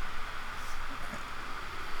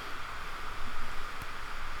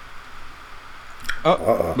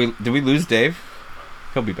 Oh, did we lose Dave?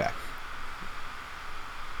 He'll be back.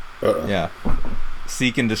 Yeah.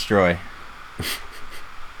 Seek and destroy.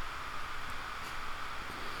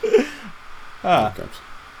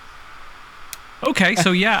 Okay,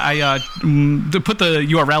 so yeah, I put the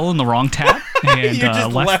URL in the wrong tab and you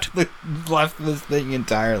just left left this thing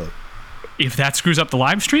entirely. If that screws up the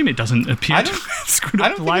live stream, it doesn't appear to have screwed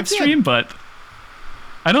up the live stream, but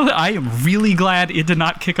I know that I am really glad it did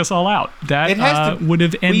not kick us all out. That would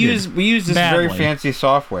have ended. We use this badly. very fancy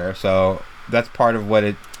software, so that's part of what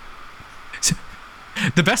it.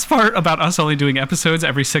 The best part about us only doing episodes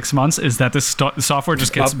every 6 months is that this software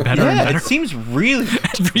just gets better and better. It seems really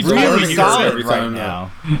really solid right now.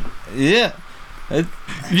 Yeah.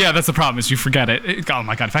 Yeah, that's the problem, is you forget it. Oh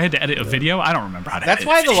my god, if I had to edit a video, I don't remember how to That's edit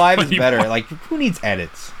why the live is anymore. better. Like, who needs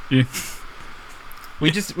edits? Yeah. We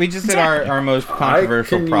just did our most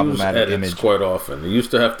controversial, problematic edits image quite often. You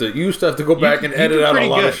used to have to go back and edit out a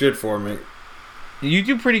lot of shit for me. You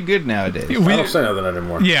do pretty good nowadays. I don't say nothing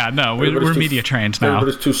anymore. Yeah, no, we're media trained now.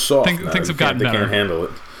 Everybody's too soft. Things have gotten better. They can't handle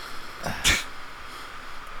it.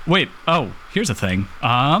 Wait, here's a thing.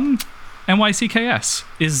 NYCKS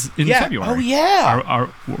is in February. Oh yeah.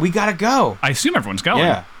 We gotta go. I assume everyone's going.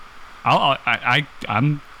 Yeah.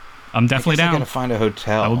 I'm definitely down. I gotta find a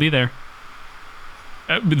hotel. I will be there.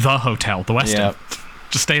 The hotel, the Westin. Yep.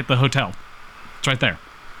 Just stay at the hotel. It's right there.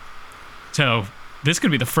 So this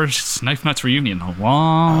could be the first Knife Nuts reunion in a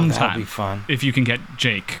long time. That'll be fun. If you can get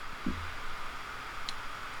Jake.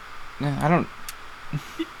 Yeah, I don't.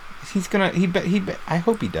 He's gonna. I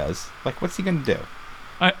hope he does. Like, what's he gonna do?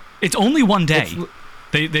 It's only one day.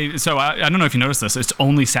 So I don't know if you noticed this. It's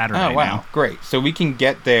only Saturday now. now. Great. So we can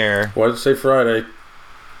get there. Why does it say Friday?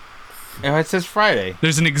 Oh, it says Friday.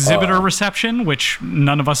 There's an exhibitor reception, which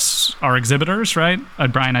none of us are exhibitors, right?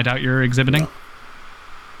 Brian, I doubt you're exhibiting. No.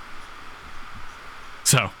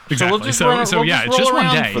 So exactly. So we'll just roll it's just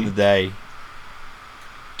one day for the day.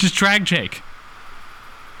 Just drag Jake.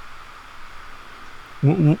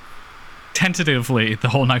 Tentatively, the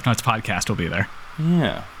whole Knife Nuts podcast will be there.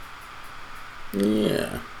 Yeah.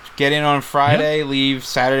 Yeah. Get in on Friday, leave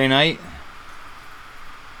Saturday night.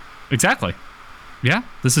 Exactly. Yeah,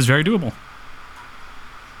 this is very doable.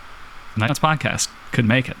 Nightnuts podcast could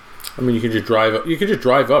make it. I mean, you could just drive up. You could just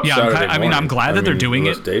drive up. Yeah, Saturday morning. I'm glad that they're doing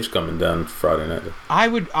unless it. Dave's coming down Friday night. I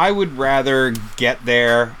would rather get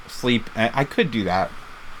there, sleep. I could do that.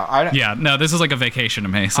 Yeah, no, this is like a vacation to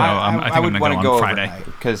me, so I think I'm would going to go on Friday.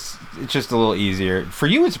 because it's just a little easier. For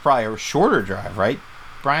you, it's probably a shorter drive, right,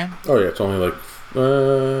 Brian? Oh, yeah, it's only like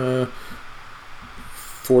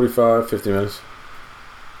 45, 50 minutes.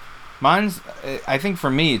 Mine's, I think for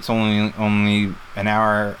me, it's only an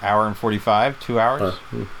hour and 45, 2 hours.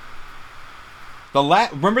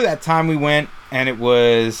 Remember that time we went and it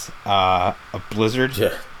was a blizzard?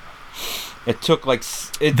 Yeah. It took like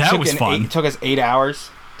it took us 8 hours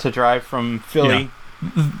to drive from Philly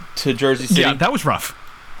to Jersey City. Yeah, that was rough.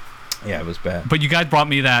 Yeah, it was bad. But you guys brought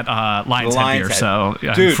me that Lion's Head beer, so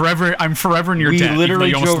dude, I'm forever in your debt. We literally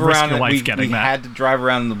drove around and we had to drive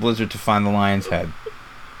around in the blizzard to find the Lion's Head.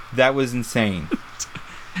 That was insane.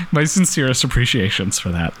 My sincerest appreciations for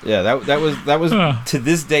that. Yeah, that was to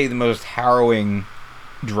this day the most harrowing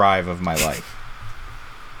drive of my life.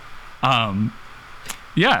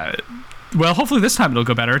 Yeah. Well, hopefully this time it'll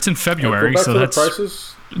go better. It's in February, so that's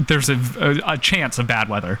prices. There's a chance of bad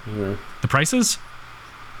weather. Mm-hmm. The prices?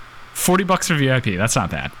 $40 for VIP. That's not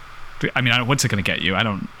bad. I mean, what's it going to get you? I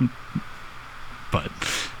don't. But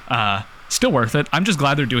still worth it. I'm just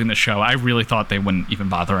glad they're doing this show. I really thought they wouldn't even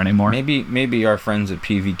bother anymore. Maybe our friends at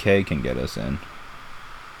PVK can get us in.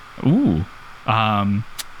 Ooh.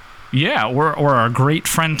 Yeah, or our great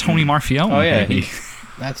friend Tony Marfione. Oh yeah,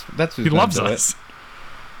 that's he loves us.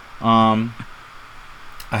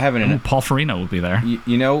 I haven't. Paul Farino will be there.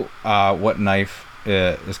 You know what knife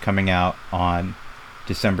is coming out on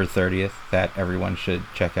December 30th that everyone should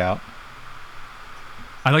check out?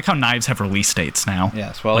 I like how knives have release dates now.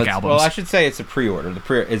 Yes, well, like albums. Well, I should say it's a pre-order.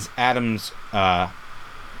 It's Adam's. Adam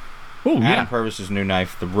Purvis's new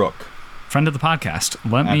knife, the Rook. Friend of the podcast.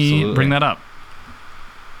 Let me bring that up.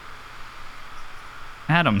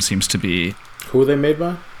 Adam seems to be. Who are they made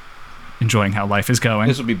by? Enjoying how life is going.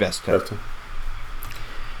 This will be best kept.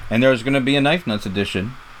 And there's going to be a Knife Nuts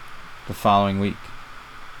edition the following week.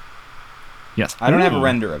 Yes. I don't have a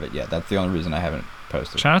render of it yet. That's the only reason I haven't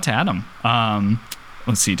posted. Shout out to Adam.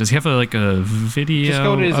 Let's see. Does he have a video? Just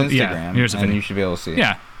go to his Instagram, yeah, here's a video. And you should be able to see it.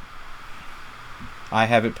 Yeah. I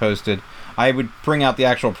have it posted. I would bring out the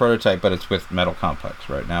actual prototype, but it's with Metal Complex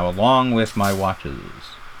right now, along with my watches.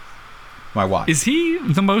 My watch. Is he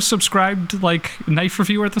the most subscribed knife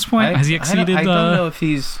reviewer at this point? Has he exceeded? I don't know if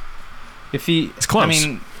he's. It's close. I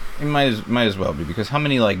mean, it might as well be, because how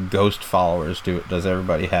many ghost followers does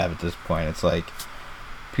everybody have at this point? It's like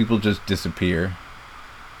people just disappear.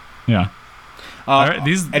 Yeah. All right,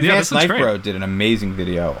 Advanced Knife great. Bro did an amazing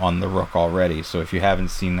video on the Rook already, so if you haven't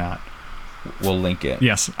seen that, we'll link it.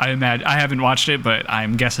 Yes, I imagine. I haven't watched it, but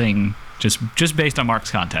I'm guessing just based on Mark's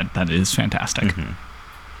content, that is fantastic.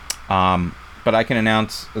 Mm-hmm. But I can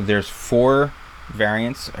announce there's 4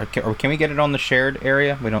 variants. Or can we get it on the shared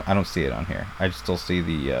area? I don't see it on here. I still see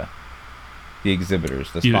the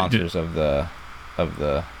exhibitors, the sponsors of the.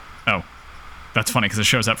 Oh, that's funny because it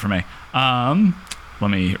shows up for me. Let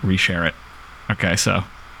me reshare it. Okay, so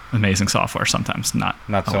amazing software sometimes not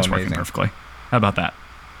so always amazing. working perfectly. How about that?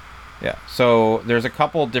 Yeah, so there's a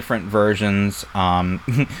couple different versions.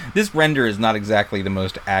 This render is not exactly the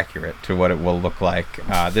most accurate to what it will look like.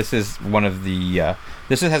 This is one of the.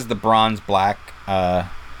 This has the bronze black.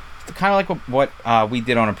 It's kind of like what we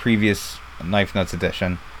did on a previous Knife Nuts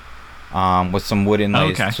edition, with some wood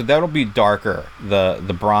inlays. Okay. So that'll be darker.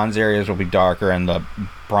 The bronze areas will be darker, and the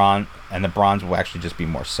bronze will actually just be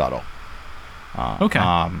more subtle. Okay.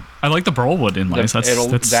 I like the burl wood inlays. It'll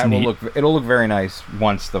look very nice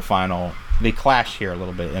once the final. They clash here a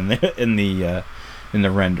little bit in the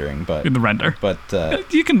rendering, but in the render. But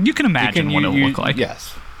you can imagine what it'll look like.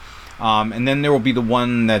 Yes. And then there will be the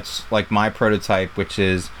one that's like my prototype, which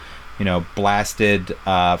is, blasted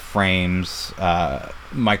frames,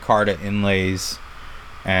 micarta inlays,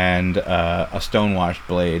 and a stonewashed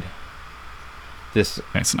blade.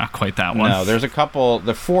 It's not quite that one. No, there's a couple.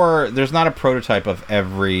 There's not a prototype of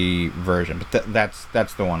every version, but that's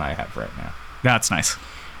the one I have right now. That's nice.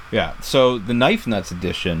 Yeah. So the Knife Nuts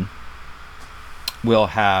edition will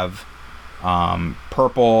have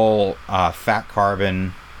purple fat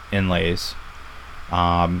carbon inlays.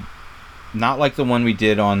 Not like the one we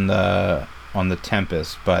did on the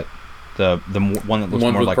Tempest, but the one that looks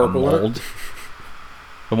more like a mold.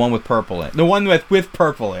 The one with purple in it. The one with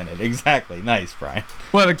purple in it. Exactly. Nice, Brian.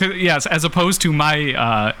 Well, yes, as opposed to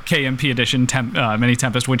my KMP edition Mini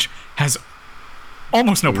Tempest, which has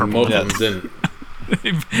almost no purple. Most of them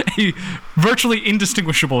didn't. A virtually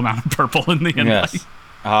indistinguishable amount of purple in the inlay. Yes.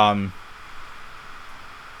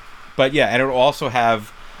 But yeah, and it'll also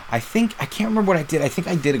have, I can't remember what I did. I think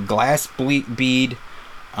I did a glass bead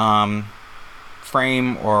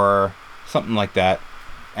frame or something like that,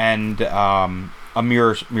 and a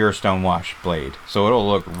mirror stone wash blade. So it'll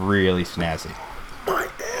look really snazzy. My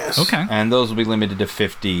ass. Okay. And those will be limited to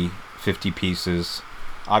 50 pieces.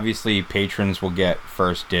 Obviously, patrons will get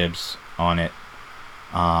first dibs on it.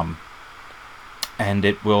 And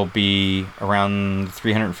it will be around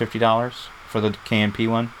 $350 for the KMP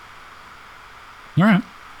one. All right.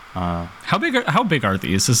 How big are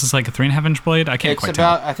these? This is like a 3.5 inch blade. I can't quite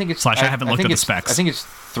tell. I think it's. I haven't looked at the specs. I think it's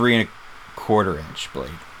 3.25 inch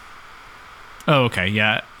blade. Oh, okay.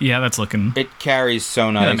 Yeah, that's looking. It carries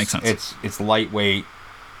so nice. Yeah, that makes sense. It's lightweight,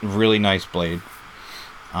 really nice blade.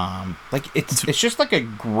 Like it's just like a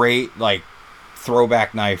great like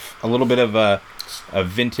throwback knife. A little bit of a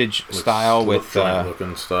vintage style with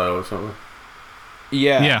looking style or something.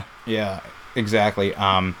 Yeah, exactly.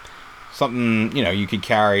 Something you could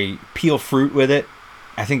carry, peel fruit with it.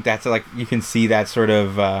 I think that's like you can see that sort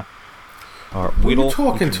of. Whittle. What are you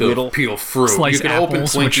talking to? Whittle. Peel fruit. Slice you can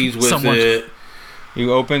apples, open Twinkies with it.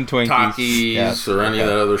 You open Twinkies, Takis, or any of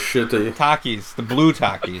that other shit that you. Takis, the blue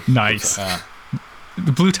Takis. Nice.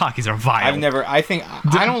 The blue Takis are vile. I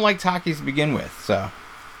don't like Takis to begin with, so.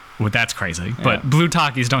 Well, that's crazy. Yeah. But blue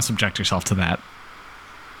Takis, don't subject yourself to that.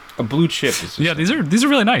 A blue chip is. These are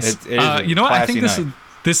really nice. It is you know what? I think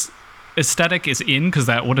this aesthetic is in because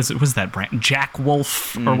that what is it? Was that brand Jack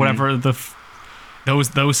Wolf or whatever?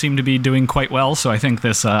 Those seem to be doing quite well. So I think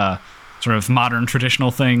this sort of modern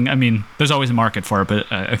traditional thing. I mean, there's always a market for it,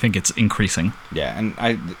 but I think it's increasing. Yeah, and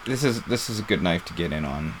this is a good knife to get in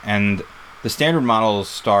on, and the standard models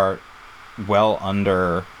start well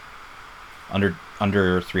under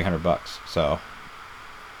 $300, so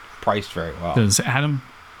priced very well. Does Adam?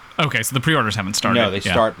 Okay, so the pre-orders haven't started. No, they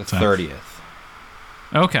start the 30th.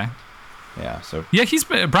 Okay. Yeah. So. Yeah,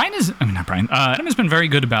 Adam has been very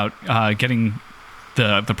good about getting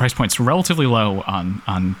the price points relatively low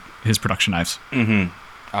on his production knives. Mm-hmm.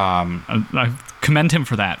 I commend him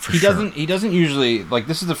for that. He doesn't usually like.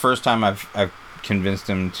 This is the first time I've convinced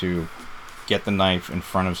him to get the knife in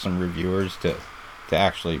front of some reviewers to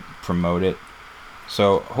actually promote it.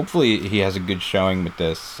 So hopefully he has a good showing with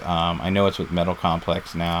this. I know it's with Metal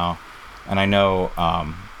Complex now, and I know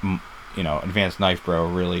Advanced Knife Bro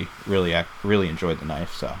really enjoyed the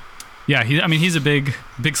knife. So yeah, he's a big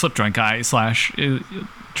slip joint guy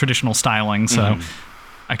 / traditional styling. So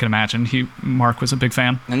I can imagine Mark was a big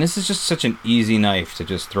fan. And this is just such an easy knife to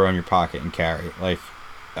just throw in your pocket and carry. Like,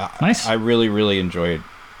 nice. I really enjoyed.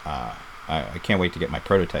 I can't wait to get my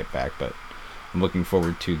prototype back, but I'm looking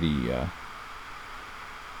forward to the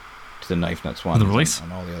Knife Nuts one, the release,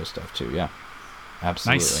 and all the other stuff too. Yeah,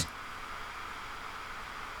 absolutely. Nice.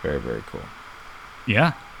 Very, very cool.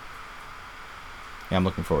 Yeah, I'm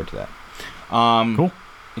looking forward to that. Cool.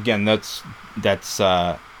 Again, that's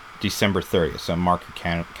December 30th, so mark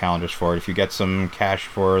your calendars for it. If you get some cash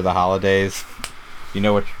for the holidays, you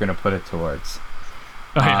know what you're going to put it towards.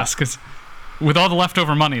 Oh, yes, because with all the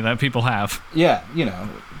leftover money that people have. Yeah,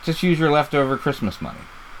 just use your leftover Christmas money.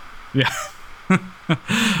 Yeah.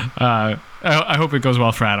 I hope it goes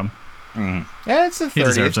well for Adam. Mm-hmm. Yeah, it's the 30th. He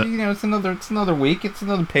deserves it. It's another week. It's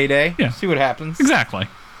another payday. Yeah. See what happens. Exactly.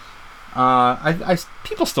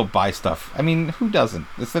 People still buy stuff. I mean, who doesn't?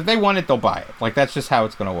 If they want it, they'll buy it. Like, that's just how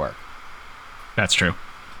it's going to work. That's true.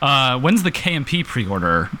 When's the KMP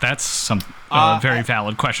pre-order? That's some very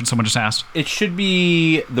valid question someone just asked. It should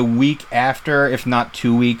be the week after, if not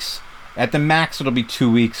 2 weeks. At the max, it'll be 2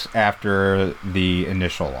 weeks after the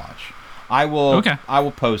initial launch. I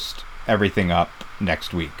will post everything up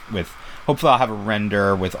next week with. Hopefully, I'll have a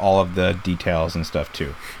render with all of the details and stuff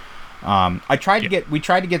too. We tried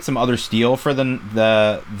to get some other steel for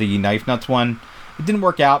the Knife Nuts one. It didn't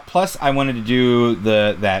work out. Plus, I wanted to do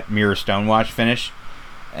that mirror stonewash finish,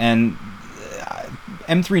 and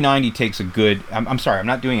M390 takes a good. I'm sorry, I'm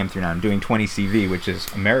not doing M390. I'm doing 20CV, which is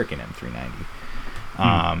American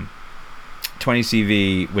M390.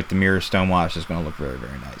 20CV with the mirror stonewash is going to look very,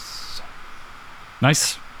 very nice.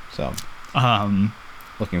 Nice. So,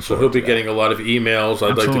 looking forward. So he'll be getting a lot of emails.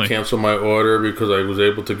 I'd like to cancel my order because I was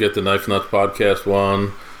able to get the Knife Nuts podcast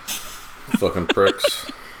one. Fucking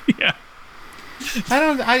pricks. Yeah.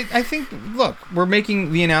 I think. Look, we're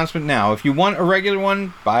making the announcement now. If you want a regular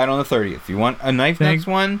one, buy it on the 30th. If you want a Knife Nuts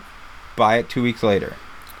one, buy it 2 weeks later.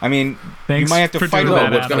 I mean, you might have to fight over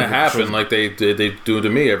what's going to happen, like they do to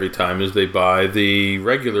me every time, is they buy the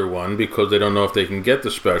regular one because they don't know if they can get the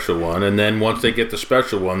special one, and then once they get the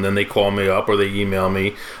special one, then they call me up or they email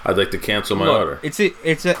me. I'd like to cancel my order. It's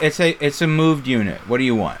a moved unit. What do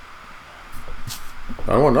you want?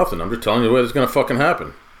 I don't want nothing. I'm just telling you the way it's going to fucking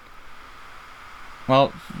happen.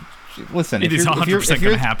 Well, listen. It is 100%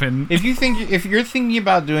 going to happen. If you're thinking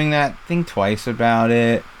about doing that, think twice about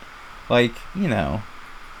it. Like, you know,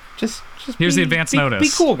 just here's the advance notice. Be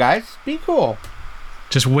cool, guys. Be cool.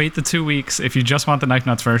 Just wait the 2 weeks if you just want the Knife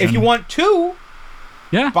Nuts version. If you want two,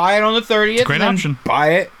 buy it on the 30th. It's a great option. Buy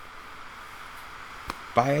it.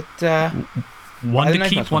 One to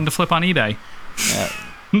keep, one to flip on eBay.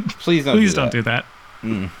 Please don't. Please don't do that.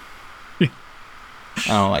 I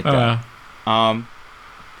don't like that.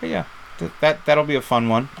 But yeah, that'll be a fun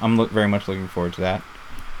one. I'm very much looking forward to that.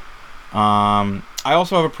 I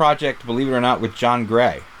also have a project, believe it or not, with John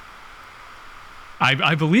Gray.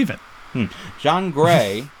 I believe it. John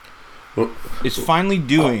Gray is finally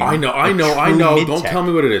doing. I know. Don't tell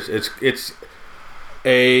me what it is. It's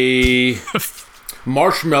a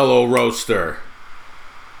marshmallow roaster.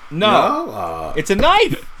 No, it's a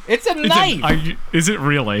knife. It's a knife. Is it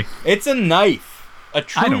really? It's a knife. A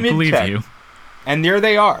true I don't believe you. And there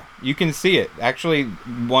they are. You can see it. Actually,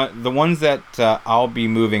 the ones that I'll be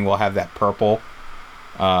moving will have that purple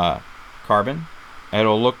carbon.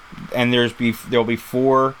 It'll look, and there'll be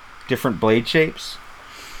 4 different blade shapes,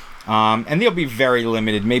 and they'll be very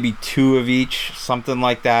limited, maybe 2 of each, something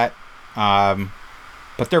like that.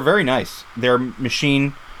 But they're very nice. They're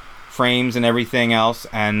machine frames and everything else,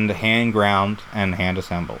 and hand ground and hand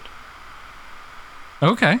assembled.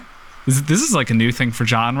 Okay, this is like a new thing for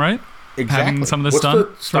John, right? Exactly. Having some of this What's done.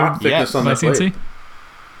 the stock thickness on that blade?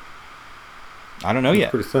 I don't know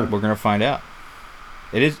yet. Pretty thin. We're gonna find out.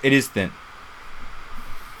 It is thin.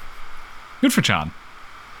 Good for John.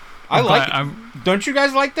 I like it. Don't you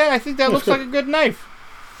guys like that? I think that looks like a good knife.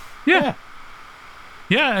 Yeah.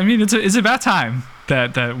 I mean, it's about time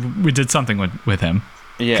that we did something with him.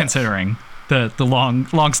 Yeah. Considering the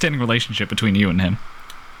long-standing relationship between you and him.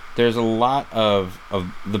 There's a lot of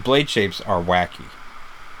the blade shapes are wacky.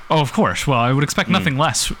 Oh, of course. Well, I would expect nothing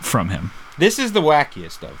less from him. This is the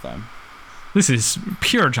wackiest of them. This is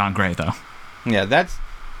pure John Gray, though. Yeah,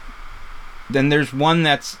 then there's one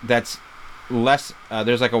that's less.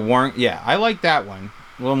 There's like a Warren. Yeah, I like that one.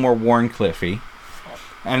 A little more Warncliffey.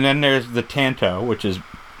 And then there's the Tanto, which is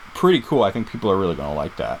pretty cool. I think people are really gonna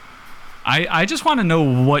like that. I just want to know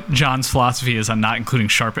what John's philosophy is on not including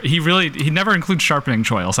sharpen. He never includes sharpening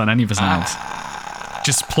choils on any of his knives.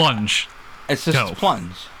 Just plunge. It's just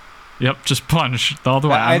plunge. Yep, just plunge all the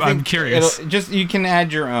way. I'm curious. You can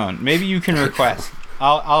add your own. Maybe you can request.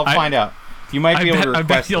 I'll find out. You might be able to request. I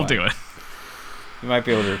bet he'll do it. You might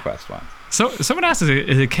be able to request one. So someone asked,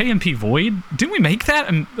 is a KMP Void? Didn't we make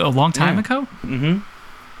that a long time ago? Mm-hmm.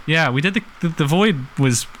 Yeah, we did. The Void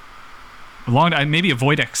was a long. Maybe a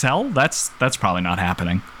Void XL. That's probably not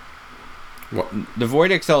happening. What? The Void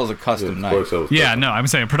XL is a custom knife. Yeah, no, I'm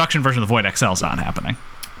saying a production version of the Void XL is not happening.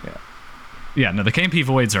 Yeah, no, the KMP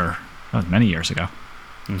Voids are many years ago.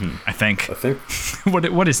 Mm-hmm. I think.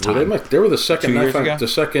 What is time? They were the second the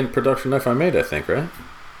second production knife I made, I think, right?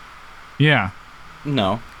 Yeah.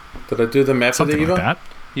 No. Did I do them after Something the Evo? Like that.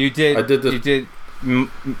 You did. I did the. You did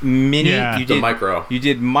mini. Yeah. You did the micro. You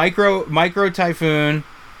did micro Typhoon,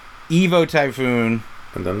 Evo Typhoon,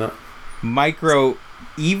 and then that micro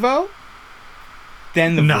Evo.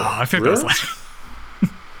 Then the. No, I think really? that's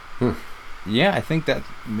like. Yeah, I think that's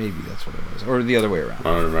what it was, or the other way around.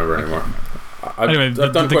 I don't remember anymore. Anyway,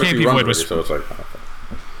 I've done quite a few runs was so it's like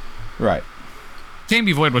right.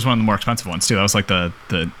 KMP Void was one of the more expensive ones too. That was like the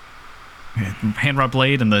hand rub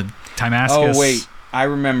blade and the Timascus. Oh wait, I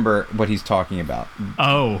remember what he's talking about.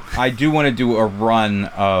 Oh, I do want to do a run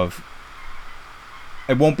of.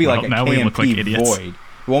 It won't be like a KMP Void.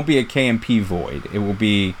 It won't be a KMP Void. It will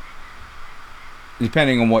be,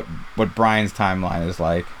 depending on what Brian's timeline is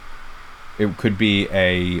like. It could be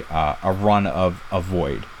a run of a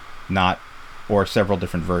Void, or several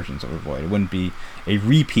different versions of a Void. It wouldn't be a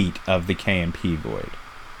repeat of the KMP Void.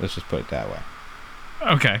 Let's just put it that way.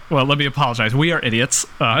 Okay. Well, let me apologize. We are idiots.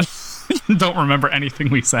 Don't remember anything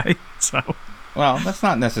we say. So. Well, that's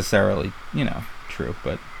not necessarily, true,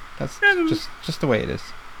 but that's just the way it is.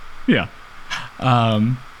 Yeah.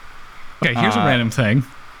 Okay. Here's a random thing.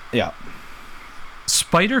 Yeah.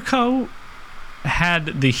 Spyderco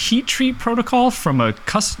had the heat treat protocol from a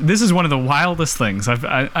custom. This is one of the wildest things.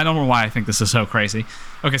 I don't know why I think this is so crazy.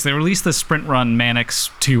 Okay, so they released the Sprint Run Manix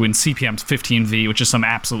 2 in CPM 15V, which is some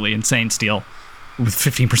absolutely insane steel with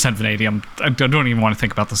 15% vanadium. I don't even want to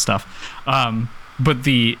think about this stuff. But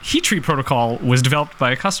the heat treat protocol was developed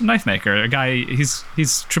by a custom knife maker. A guy,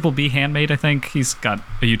 he's Triple B Handmade, I think. He's got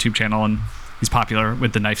a YouTube channel and he's popular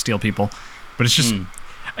with the knife steel people. But it's just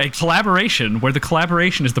a collaboration where the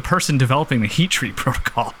collaboration is the person developing the heat treat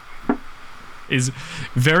protocol. is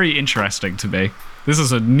very interesting to me. This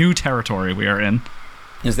is a new territory we are in.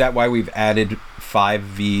 Is that why we've added 5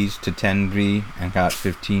 Vs to 10V and got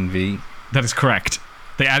 15V? That is correct.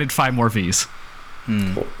 They added 5 more Vs.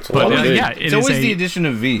 But yeah, it's always the addition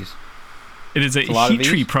of Vs. It is a heat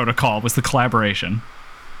tree protocol was the collaboration.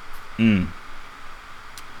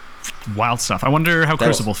 Wild stuff. I wonder how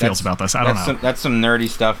Crucible feels about this. I don't know. That's some nerdy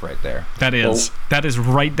stuff right there. That is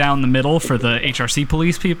right down the middle for the HRC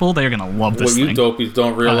police people. They're gonna love this thing. What you dopies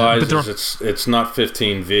don't realize is it's not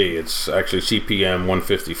 15V. It's actually CPM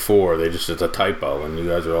 154. It's a typo, and you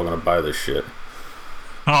guys are all gonna buy this shit.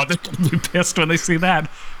 Oh, they're gonna be pissed when they see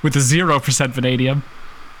that with the 0% vanadium.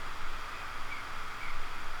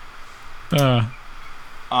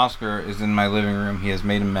 Oscar is in my living room. He has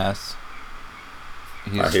made a mess.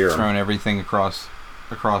 He's thrown everything across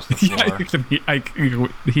the floor.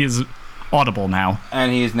 He is audible now,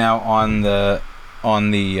 and he is now on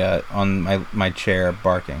my chair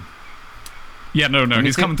barking. Yeah, no,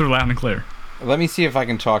 he's coming through loud and clear. Let me see if I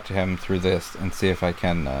can talk to him through this and see if I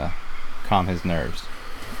can calm his nerves.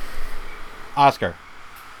 Oscar,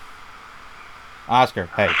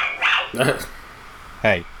 hey,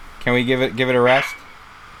 hey, can we give it a rest?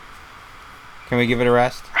 Can we give it a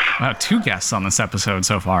rest? Wow, 2 guests on this episode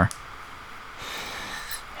so far.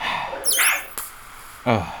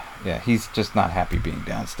 Oh, yeah, he's just not happy being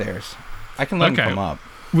downstairs. I can let him come up.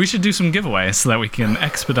 We should do some giveaways so that we can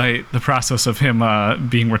expedite the process of him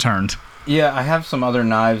being returned. Yeah, I have some other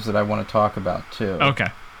knives that I want to talk about, too. Okay,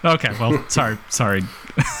 well, sorry.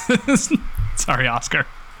 Sorry, Oscar.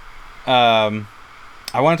 I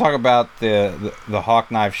want to talk about the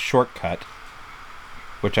Hawk Knife Shortcut,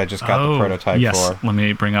 which I just got the prototype for. Let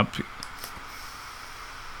me bring up...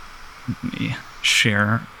 Let me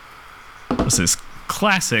share... This is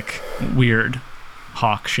classic weird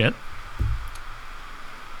Hawk shit.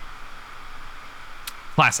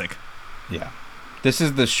 Classic. Yeah. This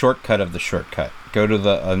is the shortcut of the shortcut. Go to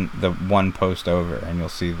the one post over, and you'll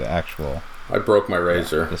see the actual... I broke my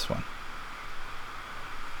razor. This one.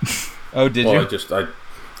 Oh, did you?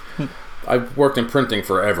 I've worked in printing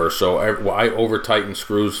forever, so I over-tighten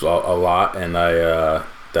screws a lot, and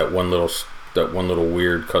that one little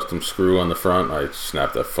weird custom screw on the front, I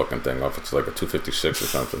snapped that fucking thing off. It's like a 256 or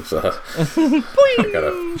something. So I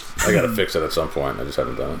gotta fix it at some point. I just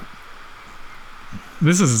haven't done it.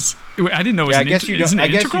 This is... I didn't know it was I guess you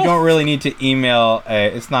don't really need to email...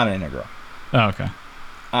 it's not an integral. Oh, okay.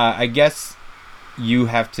 I guess you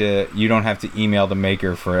don't have to email the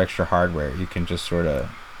maker for extra hardware. You can just sort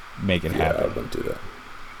of make it happen. Yeah, I wouldn't do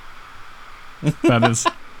that. That is...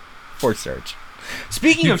 For Surge.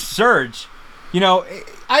 Speaking of Surge,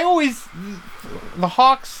 I always... The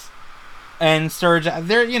Hawks and Surge,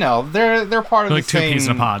 they're part of like the same two peas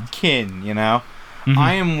in a pod. Kin, Mm-hmm.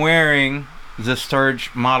 I am wearing the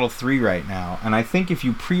Surge Model 3 right now, and I think if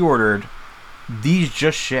you pre-ordered, these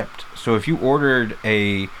just shipped. So if you ordered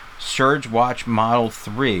a Surge Watch Model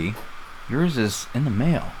 3, yours is in the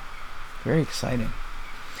mail. Very exciting.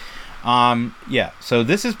 Yeah, so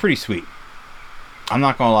this is pretty sweet. I'm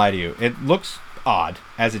not gonna lie to you. It looks odd,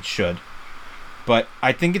 as it should, but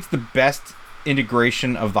I think it's the best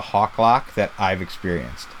integration of the Hawk Lock that I've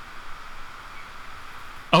experienced.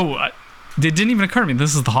 Oh, it didn't even occur to me.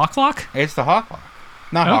 This is the Hawk Lock? It's the Hawk Lock.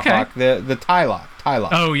 Not Hawk Lock, the tie lock.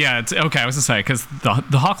 Oh, yeah. It's okay. I was going to say, because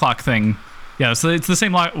the Hawk Lock thing, yeah, so it's the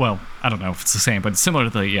same lock. Well, I don't know if it's the same, but it's similar to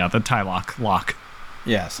the tie lock.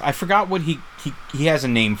 Yes. I forgot what he has a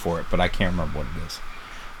name for it, but I can't remember what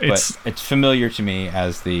it is. It's familiar to me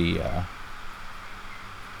as the...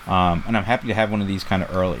 and I'm happy to have one of these kind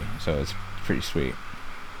of early, so it's pretty sweet.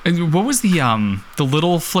 And what was the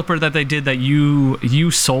little flipper that they did that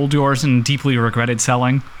you sold yours and deeply regretted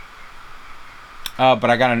selling? But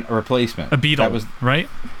I got a replacement. A Beetle, that was right?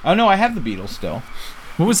 Oh no, I have the Beetle still.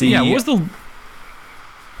 What was the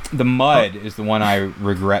The Mud is the one I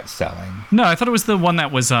regret selling. No, I thought it was the one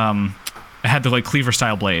that was had the cleaver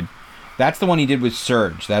style blade. That's the one he did with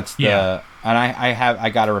Surge. That's the and I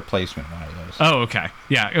got a replacement one of those. Oh, okay.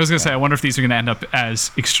 Yeah, I was gonna say I wonder if these are gonna end up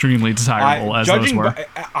as extremely desirable as those were.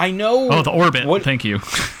 I know. Oh, the Orbit. Thank you.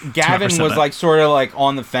 Gavin was sort of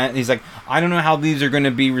on the fence. He's like, I don't know how these are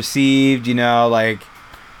gonna be received.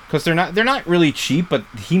 Because they're not really cheap, but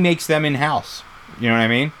he makes them in house. You know what I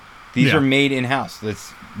mean? These are made in house.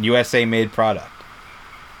 That's USA made product.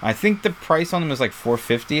 I think the price on them is like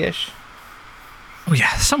 $450-ish. Oh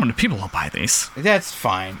yeah, people will buy these. That's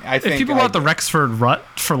fine. I think if people bought the Rexford Rut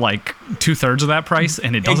for 2/3 of that price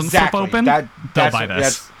and it doesn't flip open, they'll buy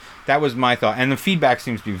this. That was my thought, and the feedback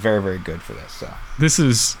seems to be very, very good for this. So this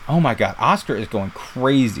is. Oh my God, Oscar is going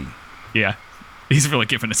crazy. Yeah, he's really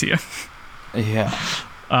giving it to you. Yeah.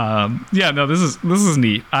 Yeah, no, this is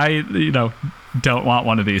neat. I don't want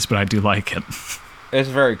one of these, but I do like it. It's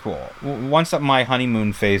very cool. Once my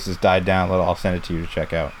honeymoon phase has died down a little, I'll send it to you to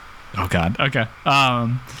check out. Oh God. Okay.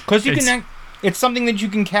 Because it's something that you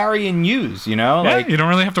can carry and use. Yeah, you don't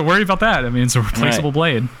really have to worry about that. I mean, it's a replaceable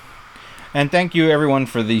blade. And thank you everyone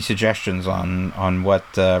for the suggestions on what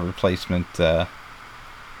replacement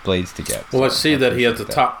blades to get. Well, I see that he has the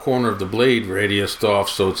top corner of the blade radiused off,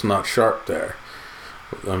 so it's not sharp there.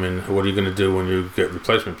 I mean, what are you going to do when you get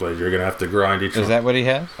replacement blades? You're going to have to grind each one. Is that what he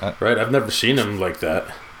has? Right? I've never seen him like that.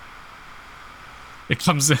 It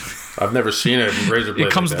comes in. I've never seen a razor blade.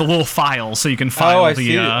 It comes like with a little file, so you can file I the.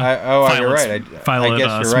 see. You're right. I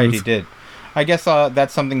guess you're right. He did. I guess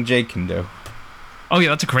that's something Jake can do. Oh yeah,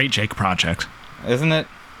 that's a great Jake project, isn't it?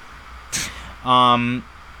 Yeah.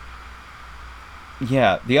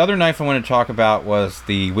 The other knife I want to talk about was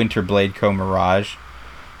the Winter Blade Co. Mirage.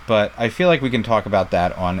 But I feel like we can talk about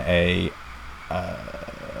that on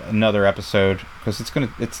another episode because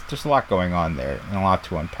there's a lot going on there and a lot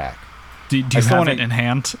to unpack. Do you have it in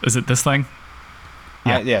hand? Is it this thing?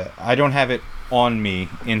 Yeah. I don't have it on me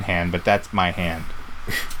in hand, but that's my hand.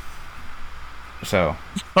 So.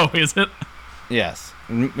 Oh, is it? Yes.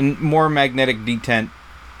 More magnetic detent.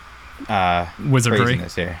 Wizardry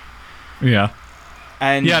here. Yeah.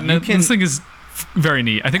 And this thing is very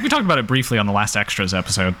neat. I think we talked about it briefly on the last Extras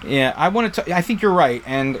episode. Yeah, I think you're right,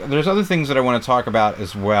 and there's other things that I want to talk about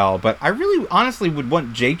as well, but I really honestly would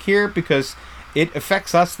want Jake here because it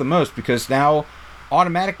affects us the most, because now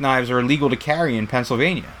automatic knives are illegal to carry in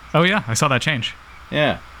Pennsylvania. Oh yeah, I saw that change.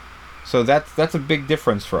 Yeah. So that's a big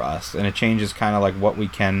difference for us, and it changes kind of like what we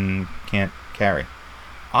can't carry.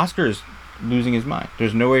 Oscar is losing his mind.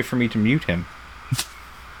 There's no way for me to mute him.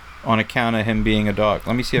 On account of him being a dog.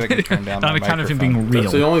 Let me see if I can turn down my microphone. On account of him being real.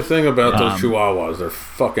 That's the only thing about those Chihuahuas. They're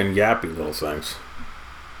fucking yappy little things.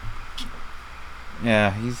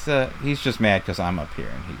 Yeah, he's just mad because I'm up here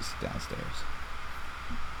and he's downstairs.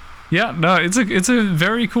 Yeah, no, it's a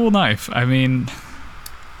very cool knife. I mean,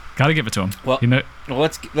 gotta give it to him. Well,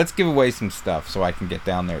 let's give away some stuff so I can get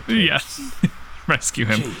down there too. Yes, rescue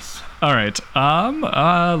him. Jeez. All right.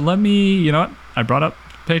 Let me. You know what? I brought up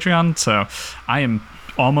Patreon, so I am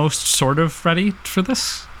almost sort of ready for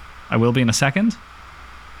this. I will be in a second.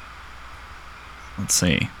 Let's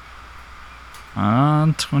see.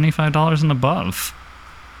 $25 and above.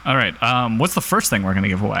 All right. What's the first thing we're going to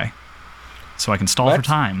give away? So I can stall for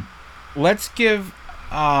time. Let's give...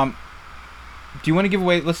 do you want to give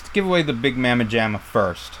away... Let's give away the Big Mamma Jamma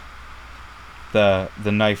first. The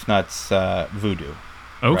Knife Nuts Voodoo.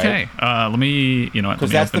 Okay, right? Let me,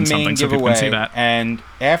 because that's the main giveaway. So and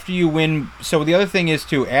after you win, so the other thing is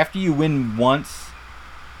too, after you win once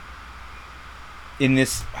in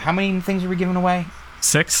this, how many things are we giving away?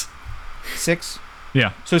 6. 6?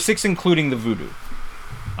 Yeah. So 6 including the voodoo.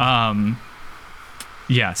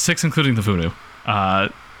 Yeah, 6 including the voodoo.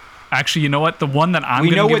 Actually, you know what? The one that I'm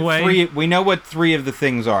going to give away. We know what 3 of the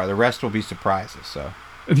things are. The rest will be surprises. So.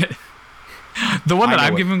 The one that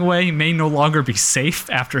I'm giving away may no longer be safe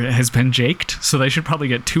after it has been jaked, so they should probably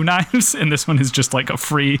get 2 knives, and this one is just like a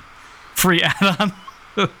free add-on,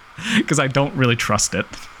 because I don't really trust it.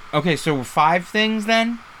 Okay, so 5 things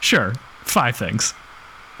then? Sure, 5 things.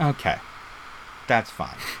 Okay, that's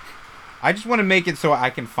fine. I just want to make it so I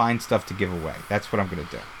can find stuff to give away. That's what I'm going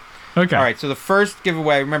to do. Okay. All right, so the first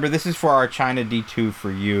giveaway, remember, this is for our China D2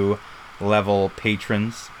 for You level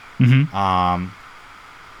patrons. Mm-hmm.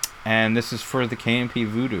 And this is for the KMP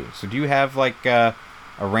Voodoo. So do you have like are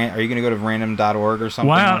you going to go to random.org or something?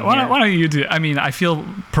 Why don't you do it? I mean, I feel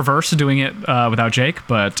perverse doing it without Jake,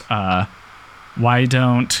 but why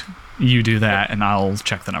don't you do that and I'll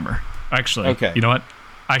check the number? Actually, okay. You know what?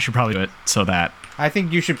 I should probably do it so that... I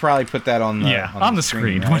think you should probably put that on the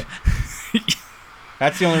screen. Right?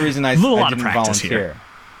 That's the only reason I didn't volunteer. Here.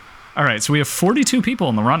 All right, so we have 42 people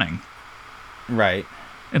in the running. Right.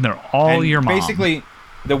 And they're all your mom. Basically...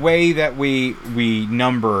 The way that we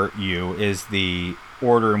number you is the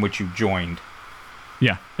order in which you joined.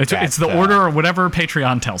 Yeah, it's the order or whatever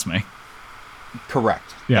Patreon tells me.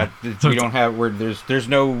 Correct. Yeah, we don't have there's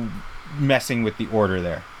no messing with the order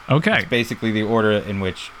there. Okay, it's basically the order in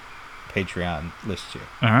which Patreon lists you.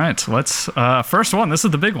 All right, let's first one. This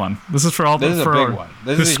is the big one. This is for all this is a big one.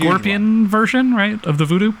 This the is Scorpion version, right, of the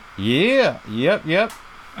Voodoo. Yeah. Yep.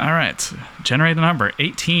 All right, generate the number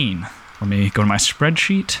 18. Let me go to my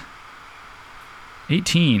spreadsheet.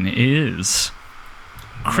 18 is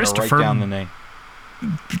Christopher. Write down the name.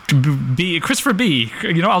 B. Christopher B.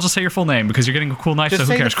 You know, I'll just say your full name because you're getting a cool knife, so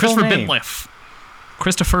who cares? Christopher Bintliff.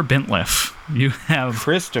 Christopher Bintliff. You have...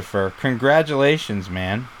 Christopher. Congratulations,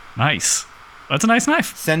 man. Nice. That's a nice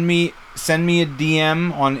knife. Send me a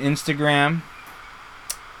DM on Instagram.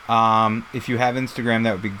 If you have Instagram,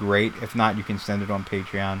 that would be great. If not, you can send it on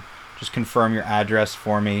Patreon. Just confirm your address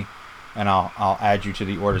for me, and I'll add you to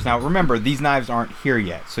the orders. Now, remember, these knives aren't here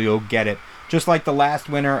yet, so you'll get it. Just like the last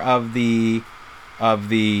winner of the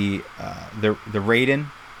Raiden,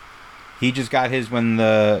 he just got his when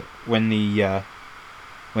the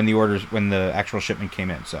actual shipment came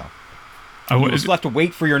in. So you just have to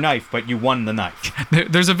wait for your knife, but you won the knife.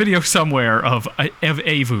 There's a video somewhere of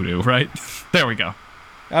a Voodoo, right? There we go.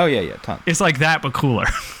 Oh yeah, tons. It's like that, but cooler.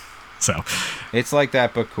 So it's like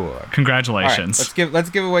that, but cooler. Congratulations. All right, let's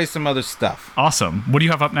give away some other stuff. Awesome. What do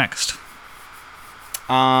you have up next?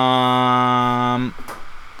 I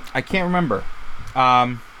can't remember.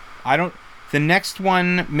 I don't. The next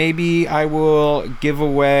one, maybe I will give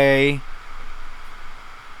away.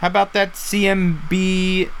 How about that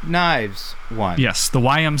CMB knives one? Yes, the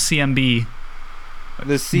YMCMB.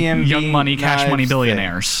 The CMB Young Money, Cash Money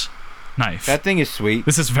Billionaires. Thing. Knife. That thing is sweet.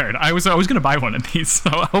 This is very. I was going to buy one of these, so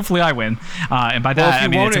hopefully I win. And by that I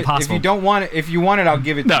mean it's impossible. If you don't want it, if you want it, I'll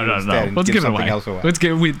give it to you instead. No. Let's give it away. Let's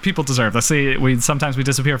give. People deserve. Let's see. Sometimes we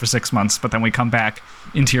disappear for 6 months, but then we come back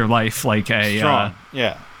into your life like a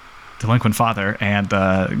delinquent father and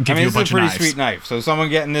give you a bunch of knives. This is a pretty sweet knife. So someone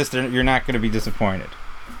getting this, you're not going to be disappointed.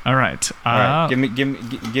 All right. All right.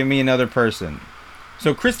 Give me another person.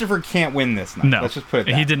 So Christopher can't win this knife. No, let's just put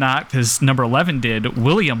it. He did not, because number 11 did.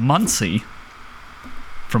 William Muncie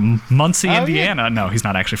from Muncie, Indiana. Yeah. No, he's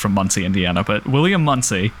not actually from Muncie, Indiana, but William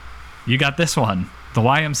Muncie. You got this one. The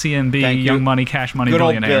YMCMB Young Money, Cash Money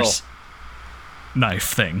Billionaires knife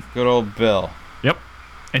thing. Good old Bill. Yep.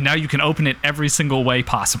 And now you can open it every single way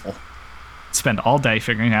possible. Spend all day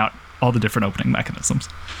figuring out all the different opening mechanisms.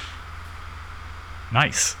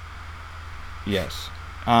 Nice. Yes.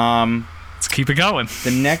 Let's keep it going.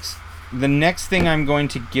 The next thing I'm going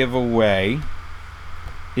to give away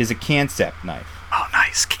is a Kansept knife. Oh,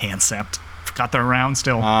 nice. Kansept. Forgot they're around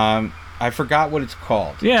still. I forgot what it's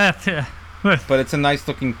called. Yeah. But it's a nice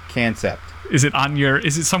looking Kansept. Is it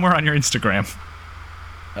somewhere on your Instagram?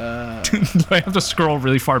 Do I have to scroll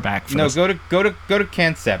really far back for this? Go to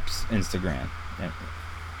Kansept's Instagram. Yeah.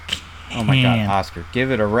 Oh my god, Oscar, give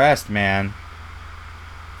it a rest, man.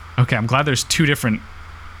 Okay, I'm glad there's two different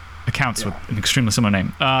accounts with an extremely similar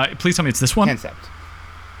name. Please tell me it's this one? Kansept.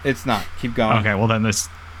 It's not. Keep going. Okay, well then this...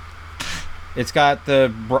 It's got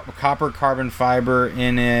the copper carbon fiber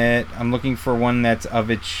in it. I'm looking for one that's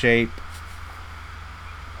of its shape.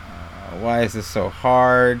 Why is this so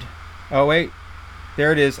hard? Oh, wait.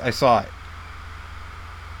 There it is. I saw it.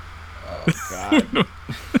 Oh, God.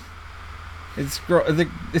 It's...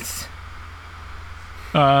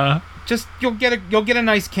 Just you'll get a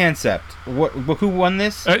nice Kansept. Who won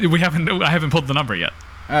this? I haven't pulled the number yet.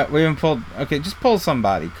 We haven't pulled. Okay, just pull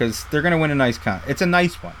somebody because they're gonna win a nice It's a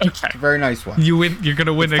nice one. Okay, it's a very nice one. You win. You're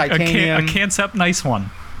gonna win a Kansept nice one.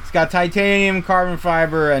 It's got titanium, carbon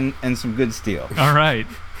fiber, and some good steel. All right.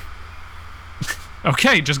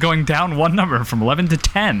 Okay, just going down one number from 11 to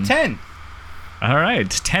 10. 10. All right,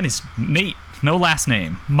 10 is Nate. No last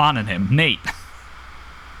name. Mononym. Nate.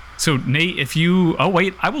 So, Nate, if you... Oh,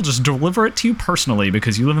 wait. I will just deliver it to you personally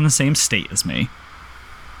because you live in the same state as me.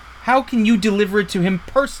 How can you deliver it to him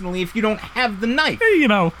personally if you don't have the knife? You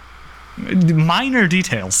know, minor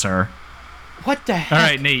details, sir. What the heck? All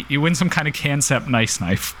right, Nate, you win some kind of Kansept nice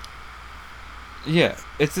knife. Yeah,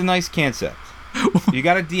 it's a nice Kansept. You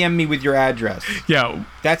got to DM me with your address. Yeah.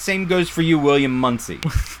 That same goes for you, William Muncie.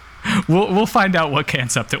 We'll find out what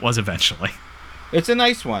Kansept it was eventually. It's a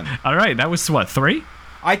nice one. All right, that was what, 3?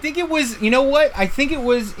 I think it was, you know what? I think it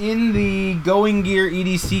was in the Going Gear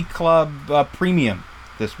EDC Club Premium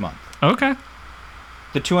this month. Okay.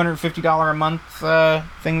 The $250 a month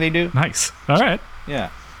thing they do. Nice. All right. Yeah.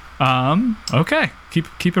 Okay.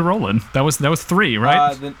 Keep it rolling. That was 3,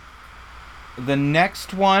 right? The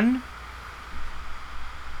next one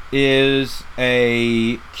is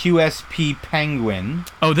a QSP Penguin.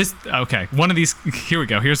 Oh, okay. One of these. Here we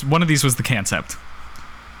go. One of these was the Kansept.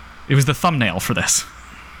 It was the thumbnail for this.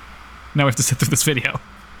 Now we have to sit through this video.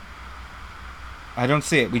 I don't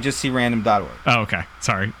see it. We just see random.org. Oh, okay.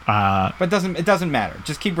 Sorry. But it doesn't matter.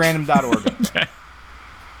 Just keep random.org. Okay.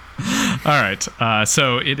 All right.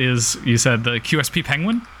 So it is, you said the QSP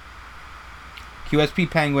Penguin?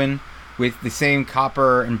 QSP Penguin with the same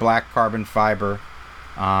copper and black carbon fiber.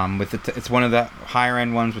 It's one of the higher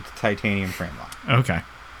end ones with the titanium frame lock. Okay.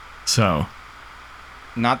 So.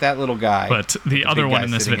 Not that little guy. But the other one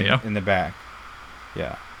in this video. In the back.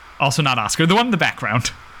 Yeah. Also not Oscar. The one in the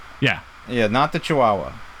background. Yeah. Yeah, not the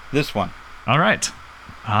Chihuahua. This one. All right.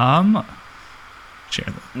 Share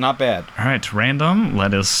that. Not bad. All right, random.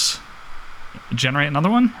 Let us generate another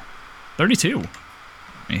one. 32.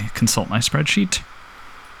 Let me consult my spreadsheet.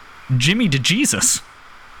 Jimmy DeJesus.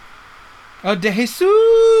 Oh, De Jesus.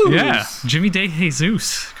 Yeah, Jimmy De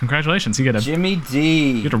Jesus. Congratulations, you get a Jimmy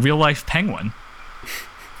D. You get a real life penguin.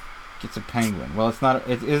 Gets a penguin. Well, it's not.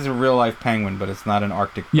 It is a real life penguin, but it's not an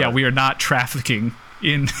Arctic bird. Yeah, we are not trafficking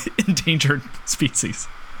in endangered species.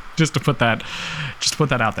 Just to put that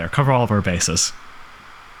out there. Cover all of our bases.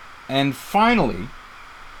 And finally,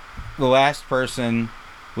 the last person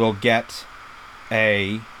will get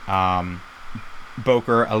a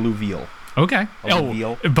Boker Alluvial. Okay.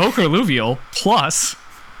 Alluvial. Oh, Boker Alluvial plus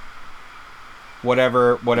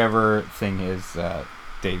whatever thing is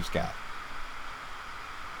Dave's got.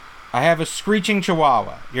 I have a screeching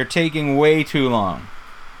chihuahua. You're taking way too long.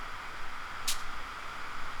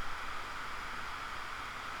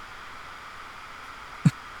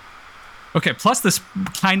 Okay, plus this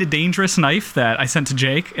kind of dangerous knife that I sent to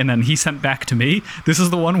Jake and then he sent back to me. This is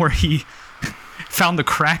the one where he found the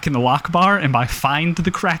crack in the lock bar, and by find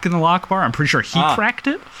the crack in the lock bar, I'm pretty sure he cracked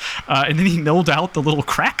it. And then he milled out the little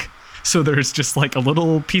crack. So there's just like a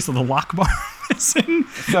little piece of the lock bar missing.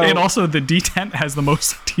 So, and also the detent has the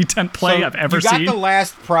most detent play I've ever seen. You got the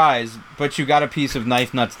last prize, but you got a piece of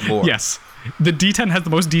Knife Nuts lore. Yes. The detent has the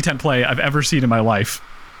most detent play I've ever seen in my life.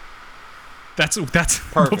 That's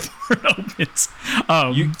perfect. Before it opens.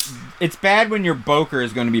 It's bad when your Boker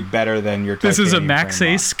is going to be better than your This is a titanium Max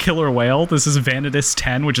frame Ace Killer Whale. This is Vanitas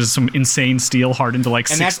 10, which is some insane steel hardened to like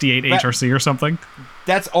 68 HRC or something.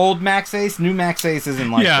 That's old Max Ace. New Max Ace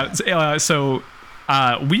isn't like that. Yeah, so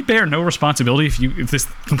we bear no responsibility if this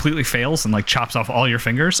completely fails and like chops off all your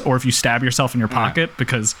fingers, or if you stab yourself in your pocket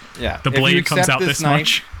because the blade comes out this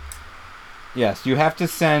much. Yes, you have to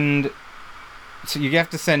send... So you have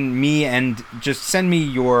to send me and just send me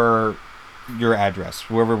your address.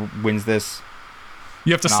 Whoever wins this,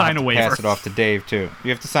 you have to sign a waiver. Pass it off to Dave too. You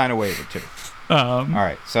have to sign a waiver too. All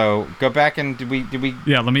right. So go back and did we?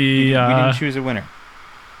 Yeah. Let me. We didn't choose a winner.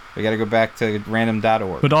 We got to go back to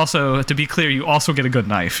random.org. But also, to be clear, you also get a good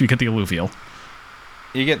knife. You get the alluvial.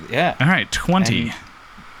 You get All right, 20. And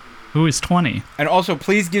who is 20? And also,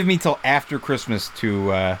 please give me till after Christmas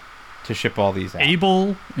to ship all these out.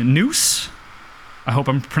 Abel Noose. I hope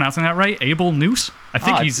I'm pronouncing that right. Abel Noose? I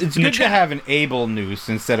think he's it's in good the to have an Abel Noose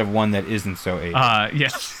instead of one that isn't so able.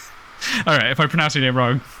 Yes. All right, if I pronounce your name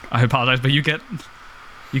wrong, I apologize, but you get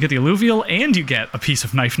the alluvial and you get a piece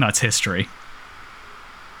of Knife Nuts history.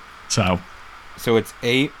 So it's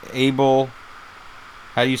Abel.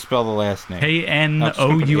 How do you spell the last name? Anouse.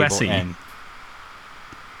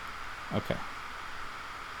 Okay.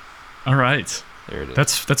 All right. There it is.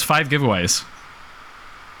 That's 5 giveaways.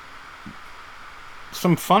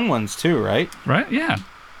 Some fun ones too, right? Right? Yeah.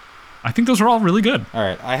 I think those are all really good. All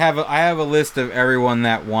right. I have a list of everyone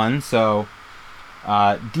that won. So,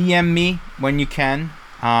 DM me when you can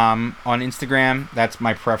on Instagram. That's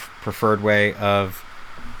my preferred way of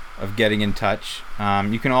getting in touch.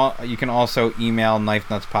 You can also email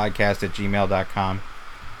knifenutspodcast@gmail.com.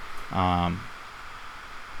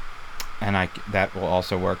 And that will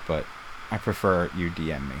also work, but I prefer you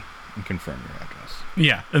DM me and confirm your address.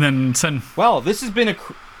 Yeah, and then send. Well, this has been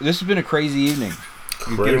a crazy evening.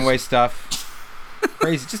 We've given away stuff.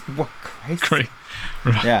 Crazy, just what crazy.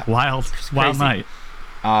 Yeah, wild night.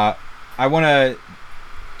 I want to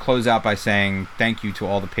close out by saying thank you to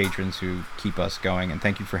all the patrons who keep us going, and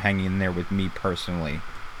thank you for hanging in there with me personally.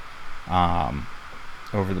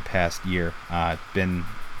 Over the past year, it's been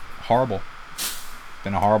horrible.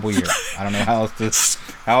 Been a horrible year. I don't know how else to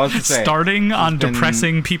say. Starting on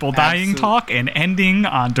depressing people dying talk and ending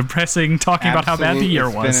on depressing talking about how bad the year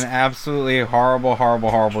was. It's been an absolutely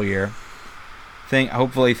horrible year.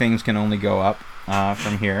 Hopefully things can only go up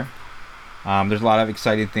from here. There's a lot of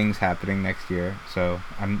exciting things happening next year, so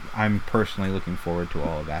I'm personally looking forward to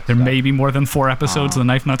all of that. There may be more than 4 episodes of the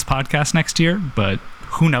Knife Nuts podcast next year, but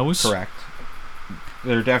who knows? Correct.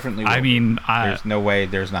 There definitely will. I mean, there's no way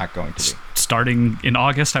there's not going to be. Starting in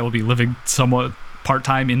August, I will be living somewhat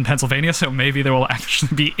part-time in Pennsylvania, so maybe there will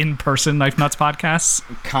actually be in-person Knife Nuts podcasts.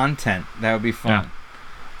 Content. That would be fun.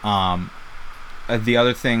 Yeah. The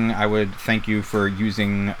other thing, I would thank you for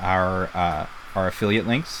using our affiliate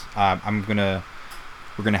links. We're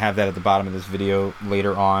gonna have that at the bottom of this video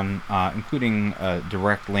later on, including a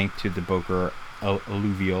direct link to the Boker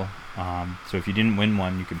Alluvial. So if you didn't win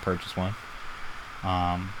one, you can purchase one.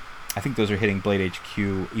 I think those are hitting Blade HQ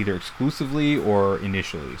either exclusively or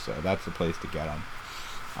initially, so that's the place to get them.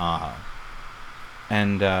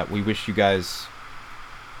 And we wish you guys,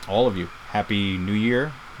 all of you, Happy New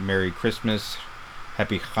Year, Merry Christmas,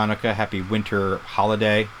 Happy Hanukkah, happy winter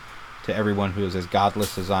holiday to everyone who is as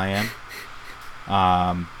godless as I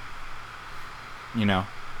am. You know,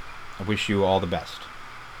 I wish you all the best.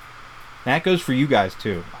 That goes for you guys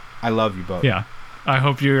too. I love you both. Yeah. I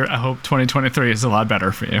hope 2023 is a lot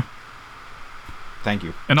better for you. Thank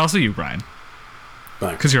you. And also you, Brian.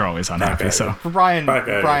 Thanks. Because you're always unhappy, so. For Brian,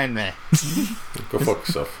 meh. Go fuck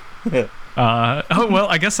yourself. Well,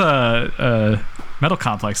 I guess Metal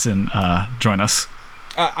Complex didn't join us.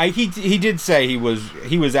 He did say he was.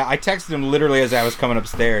 I texted him literally as I was coming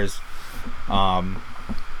upstairs.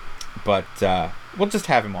 But we'll just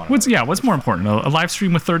have him on. What's more important, a live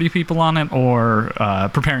stream with 30 people on it, or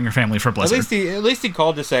preparing your family for Blizzard? At least he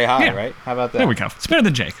called to say hi, right? How about that? There we go. It's better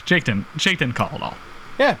than Jake. Jake didn't call at all.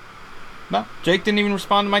 Yeah. No, Jake didn't even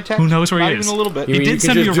respond to my text. Who knows where he is? Not even a little bit. He did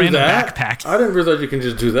send you a random backpack. I didn't realize you can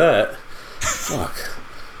just do that. Fuck.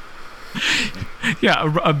 Yeah,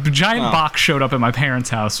 a giant box showed up at my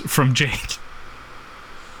parents' house from Jake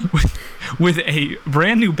with a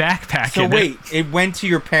brand new backpack. So wait, it went to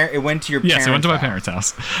your parent. It went to your parents' Yes, it went to my house.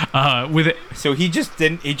 parents' house. So he just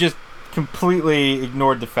didn't. He just completely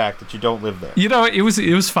ignored the fact that you don't live there. You know, it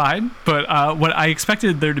was fine, but what I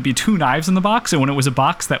expected there to be 2 knives in the box, and when it was a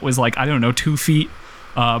box that was like, I don't know, 2 feet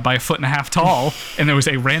by 1.5 feet tall, and there was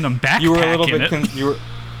a random backpack You were a little in bit. it.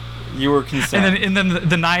 You were concerned. And then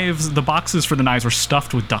the knives, the boxes for the knives were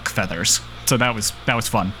stuffed with duck feathers. So that was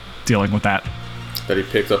fun dealing with that. That he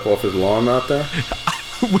picked up off his lawn out there?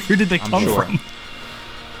 Where did they come from?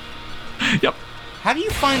 Yep. How do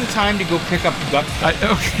you find time to go pick up duck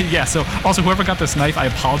feathers? Okay, yeah, so also whoever got this knife, I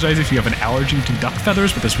apologize if you have an allergy to duck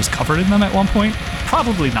feathers, but this was covered in them at one point.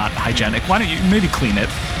 Probably not hygienic. Why don't you maybe clean it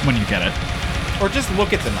when you get it? Or just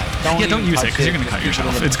look at the knife. Don't use it, because you're going to cut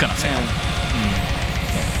yourself. It's going to fail.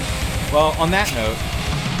 Well, on that note,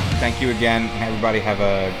 thank you again, and everybody have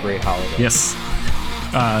a great holiday. Yes.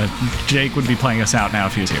 Jake would be playing us out now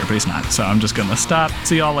if he was here, but he's not. So I'm just going to stop.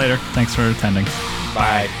 See y'all later. Thanks for attending.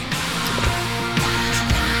 Bye.